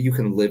do that, but you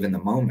can live in the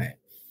moment.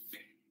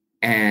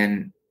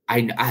 And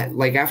I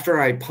like, after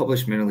I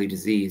published Mentally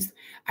Diseased,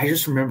 I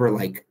just remember,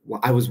 like,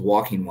 I was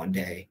walking one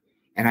day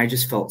and I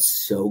just felt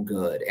so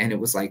good. And it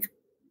was like,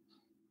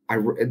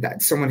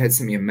 someone had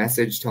sent me a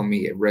message telling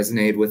me it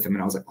resonated with them.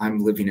 And I was like, I'm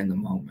living in the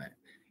moment,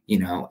 you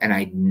know, and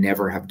I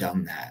never have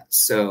done that.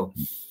 So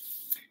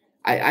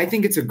I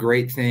think it's a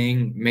great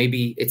thing.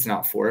 Maybe it's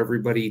not for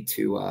everybody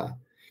to,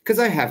 because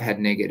I have had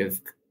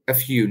a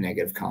few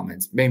negative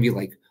comments, maybe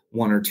like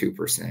 1 or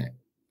 2%.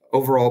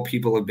 Overall,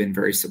 people have been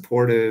very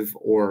supportive,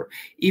 or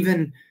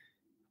even,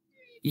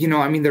 you know,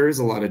 I mean, there is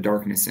a lot of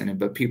darkness in it,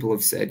 but people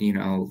have said, you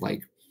know,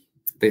 like,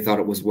 they thought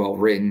it was well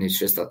written. It's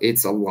just,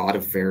 it's a lot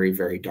of very,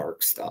 very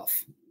dark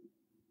stuff.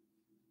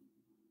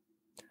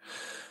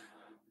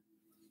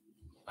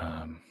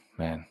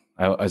 Man,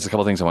 there's a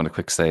couple of things I want to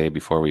quick say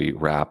before we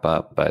wrap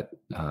up, but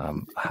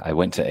I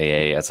went to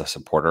AA as a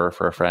supporter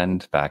for a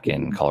friend back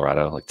in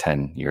Colorado, like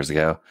 10 years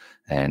ago.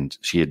 And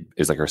it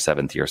was like her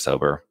 7th year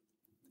sober.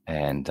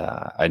 And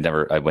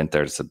I went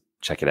there to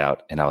check it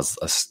out. And I was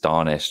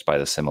astonished by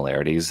the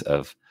similarities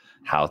of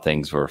how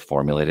things were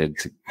formulated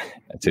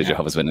to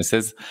Jehovah's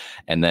Witnesses.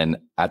 And then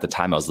at the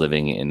time I was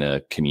living in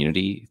a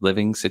community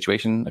living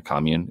situation, a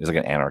commune. It was like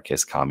an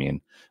anarchist commune.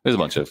 There's a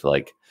bunch of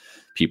like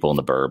people in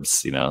the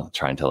burbs, you know,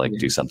 trying to like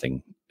do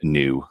something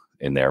new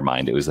in their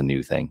mind. It was a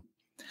new thing.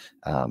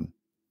 And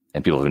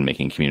people have been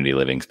making community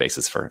living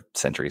spaces for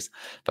centuries.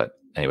 But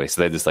anyway, so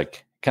they had this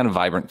like kind of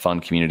vibrant, fun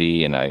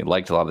community. And I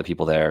liked a lot of the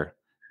people there.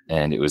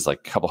 And it was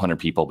like a couple hundred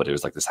people, but it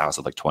was like this house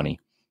of like 20.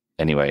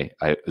 Anyway,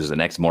 there's an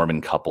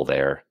ex-Mormon couple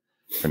there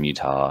from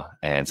Utah.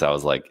 And so I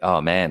was like,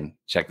 oh man,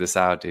 check this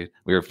out, dude.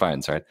 We were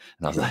friends, right?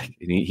 And I was like,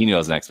 he knew I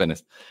was an ex-Witness.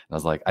 And I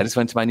was like, I just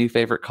went to my new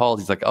favorite cult.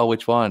 He's like, oh,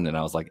 which one? And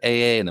I was like,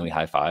 AA. And then we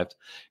high-fived.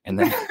 And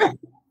then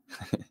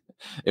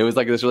it was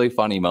like this really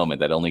funny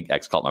moment that only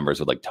ex-cult members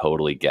would like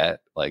totally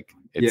get. Like,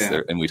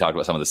 and we talked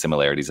about some of the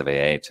similarities of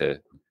AA to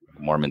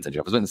Mormons and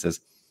Jehovah's Witnesses.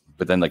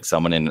 But then like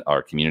someone in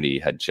our community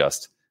had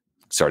just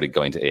started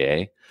going to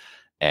AA,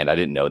 and I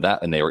didn't know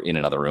that. And they were in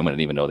another room. I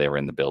didn't even know they were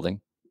in the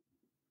building.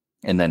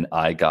 And then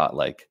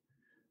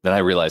then I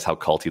realized how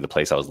culty the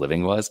place I was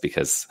living was,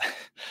 because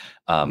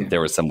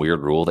there was some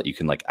weird rule that you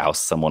can like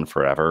oust someone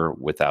forever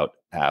without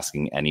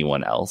asking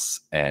anyone else.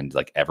 And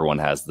like everyone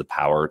has the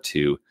power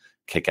to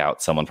kick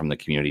out someone from the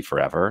community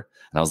forever.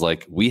 And I was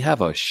like, we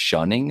have a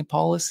shunning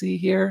policy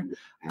here.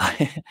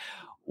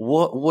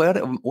 What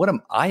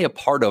am I a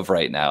part of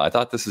right now? I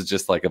thought this is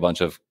just like a bunch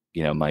of,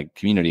 you know, my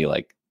community,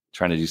 like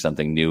trying to do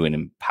something new and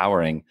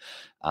empowering.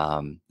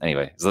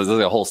 Anyway, so there's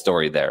a whole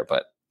story there,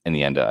 but in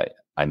the end,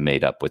 I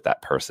made up with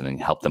that person and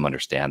helped them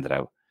understand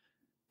that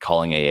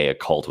calling AA a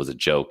cult was a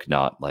joke,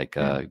 not like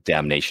a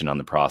damnation on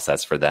the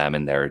process for them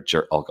and their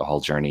alcohol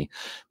journey.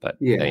 But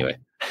anyway,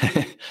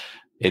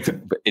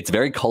 it's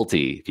very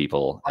culty,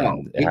 people,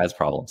 and it has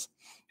problems.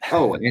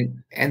 Oh,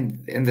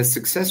 and the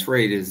success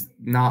rate is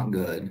not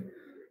good.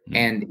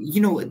 And you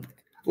know,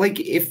 like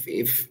if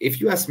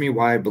you ask me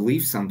why I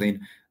believe something,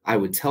 I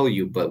would tell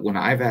you. But when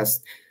I've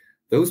asked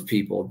those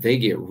people, they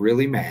get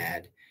really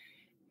mad.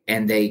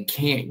 And they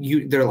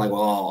can't, they're like,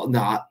 well,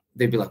 not,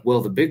 they'd be like,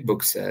 well, the big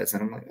book says,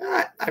 and I'm like,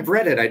 I've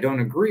read it. I don't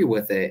agree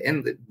with it.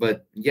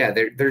 But yeah,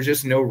 there's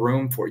just no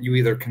room for you.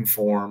 Either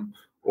conform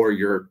or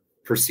you're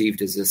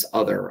perceived as this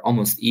other,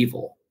 almost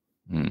evil.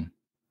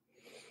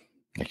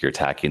 Like you're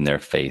attacking their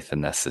faith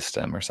in that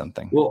system or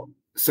something. Well,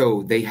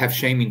 so they have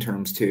shaming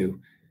terms too.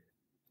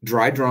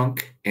 Dry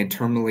drunk and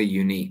terminally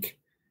unique,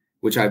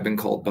 which I've been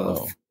called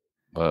both.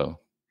 Whoa.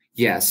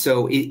 Yeah,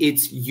 so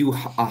it's you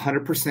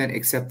 100%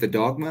 accept the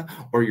dogma,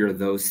 or you're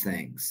those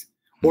things,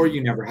 or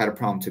you never had a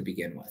problem to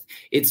begin with.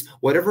 It's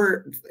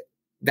whatever.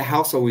 The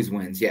house always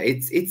wins. Yeah,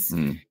 it's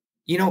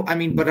you know, I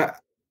mean, but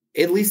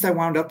at least I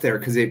wound up there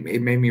because it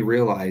made me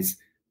realize,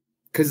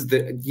 because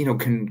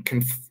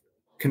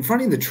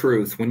confronting the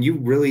truth when you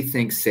really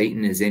think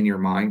Satan is in your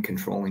mind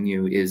controlling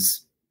you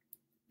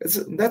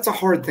that's a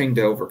hard thing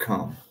to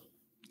overcome.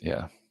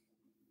 Yeah.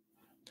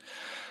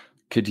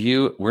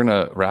 We're going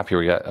to wrap here.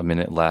 We got a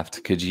minute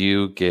left. Could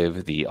you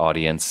give the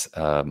audience,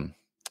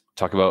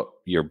 talk about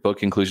your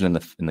book inclusion in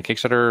the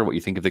Kickstarter, what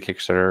you think of the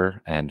Kickstarter,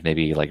 and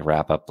maybe like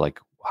wrap up like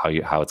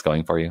how it's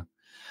going for you?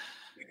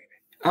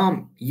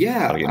 Yeah.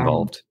 How to get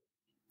involved.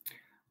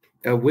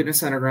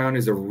 Witness Underground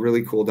is a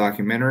really cool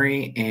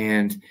documentary,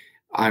 and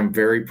I'm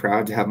very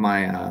proud to have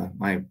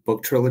my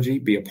book trilogy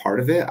be a part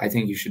of it. I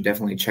think you should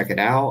definitely check it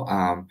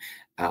out.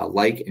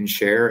 Like and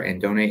share and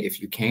donate if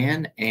you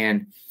can.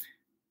 And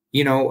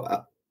you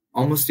know,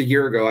 almost a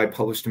year ago, I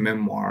published a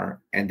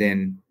memoir, and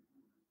then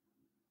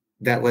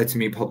that led to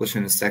me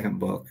publishing a second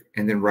book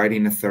and then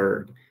writing a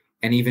third.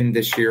 And even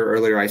this year,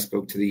 earlier, I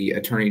spoke to the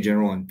Attorney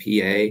General in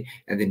PA,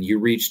 and then you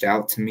reached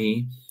out to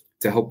me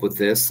to help with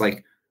this.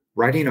 Like,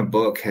 writing a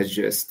book has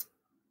just,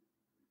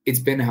 it's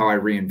been how I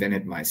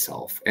reinvented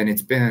myself, and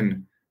it's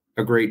been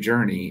a great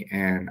journey.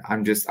 And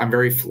I'm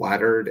very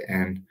flattered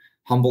and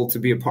humbled to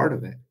be a part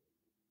of it.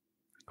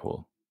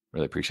 Cool.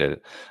 Really appreciate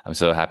it. I'm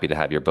so happy to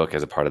have your book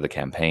as a part of the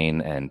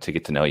campaign and to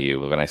get to know you.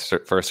 When I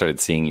first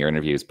started seeing your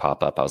interviews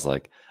pop up, I was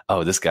like,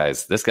 oh, this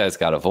guy's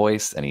got a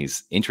voice and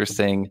he's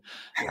interesting.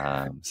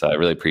 So I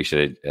really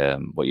appreciate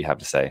what you have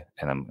to say.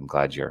 And I'm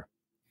glad you're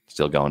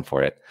still going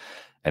for it.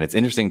 And it's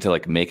interesting to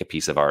like make a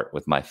piece of art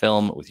with my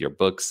film, with your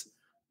books.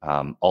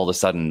 All of a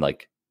sudden,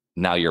 like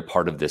now you're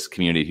part of this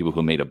community of people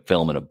who made a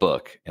film and a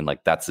book. And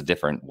like, that's a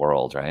different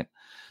world, right?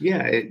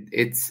 Yeah,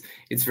 it's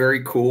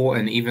very cool.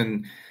 And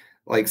even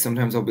like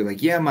sometimes I'll be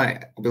like, yeah,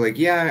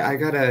 I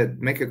gotta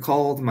make a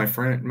call to my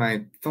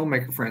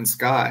filmmaker friend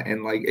Scott,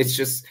 and like it's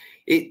just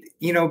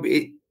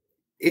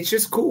it's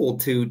just cool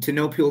to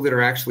know people that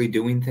are actually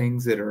doing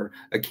things that are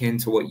akin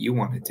to what you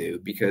want to do,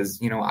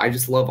 because I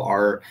just love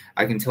art.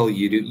 I can tell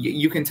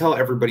you can tell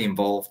everybody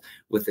involved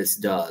with this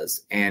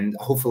does, and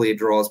hopefully it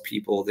draws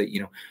people that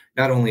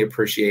not only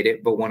appreciate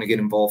it but want to get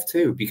involved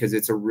too, because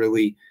it's a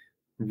really,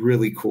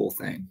 really cool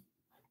thing.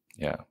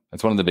 Yeah,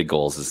 that's one of the big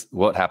goals. Is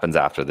what happens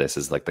after this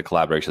is like the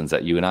collaborations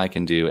that you and I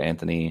can do.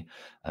 Anthony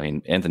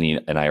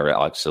and I are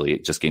actually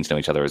just getting to know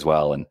each other as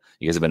well, and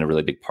you guys have been a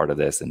really big part of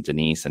this. And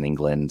Denise in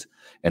England,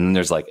 and then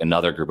there's like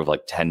another group of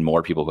like 10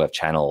 more people who have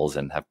channels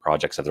and have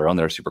projects of their own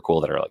that are super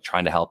cool, that are like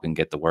trying to help and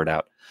get the word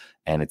out.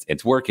 And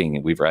it's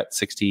working. We're at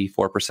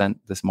 64%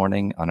 this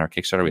morning on our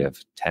Kickstarter. We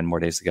have 10 more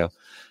days to go,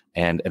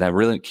 and I'm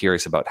really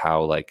curious about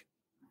how like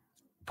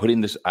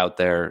putting this out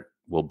there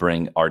will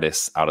bring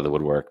artists out of the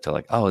woodwork to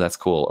like, oh, that's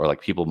cool. Or like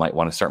people might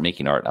want to start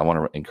making art. I want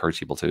to encourage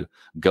people to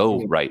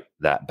go write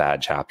that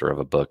bad chapter of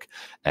a book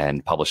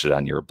and publish it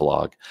on your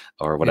blog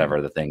or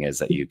whatever the thing is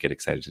that you get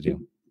excited to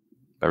do.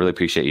 I really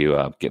appreciate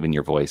you giving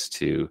your voice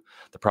to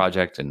the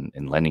project and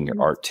lending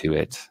your art to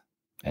it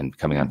and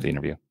coming on to the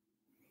interview.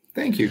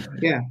 Thank you.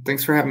 Yeah.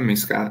 Thanks for having me,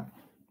 Scott.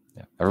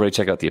 Yeah. Everybody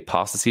check out the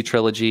Apostasy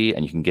Trilogy,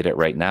 and you can get it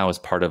right now as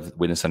part of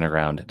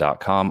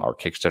witnessunderground.com. Our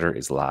Kickstarter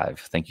is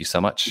live. Thank you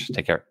so much.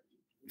 Take care.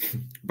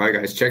 Bye,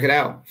 guys. Check it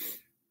out.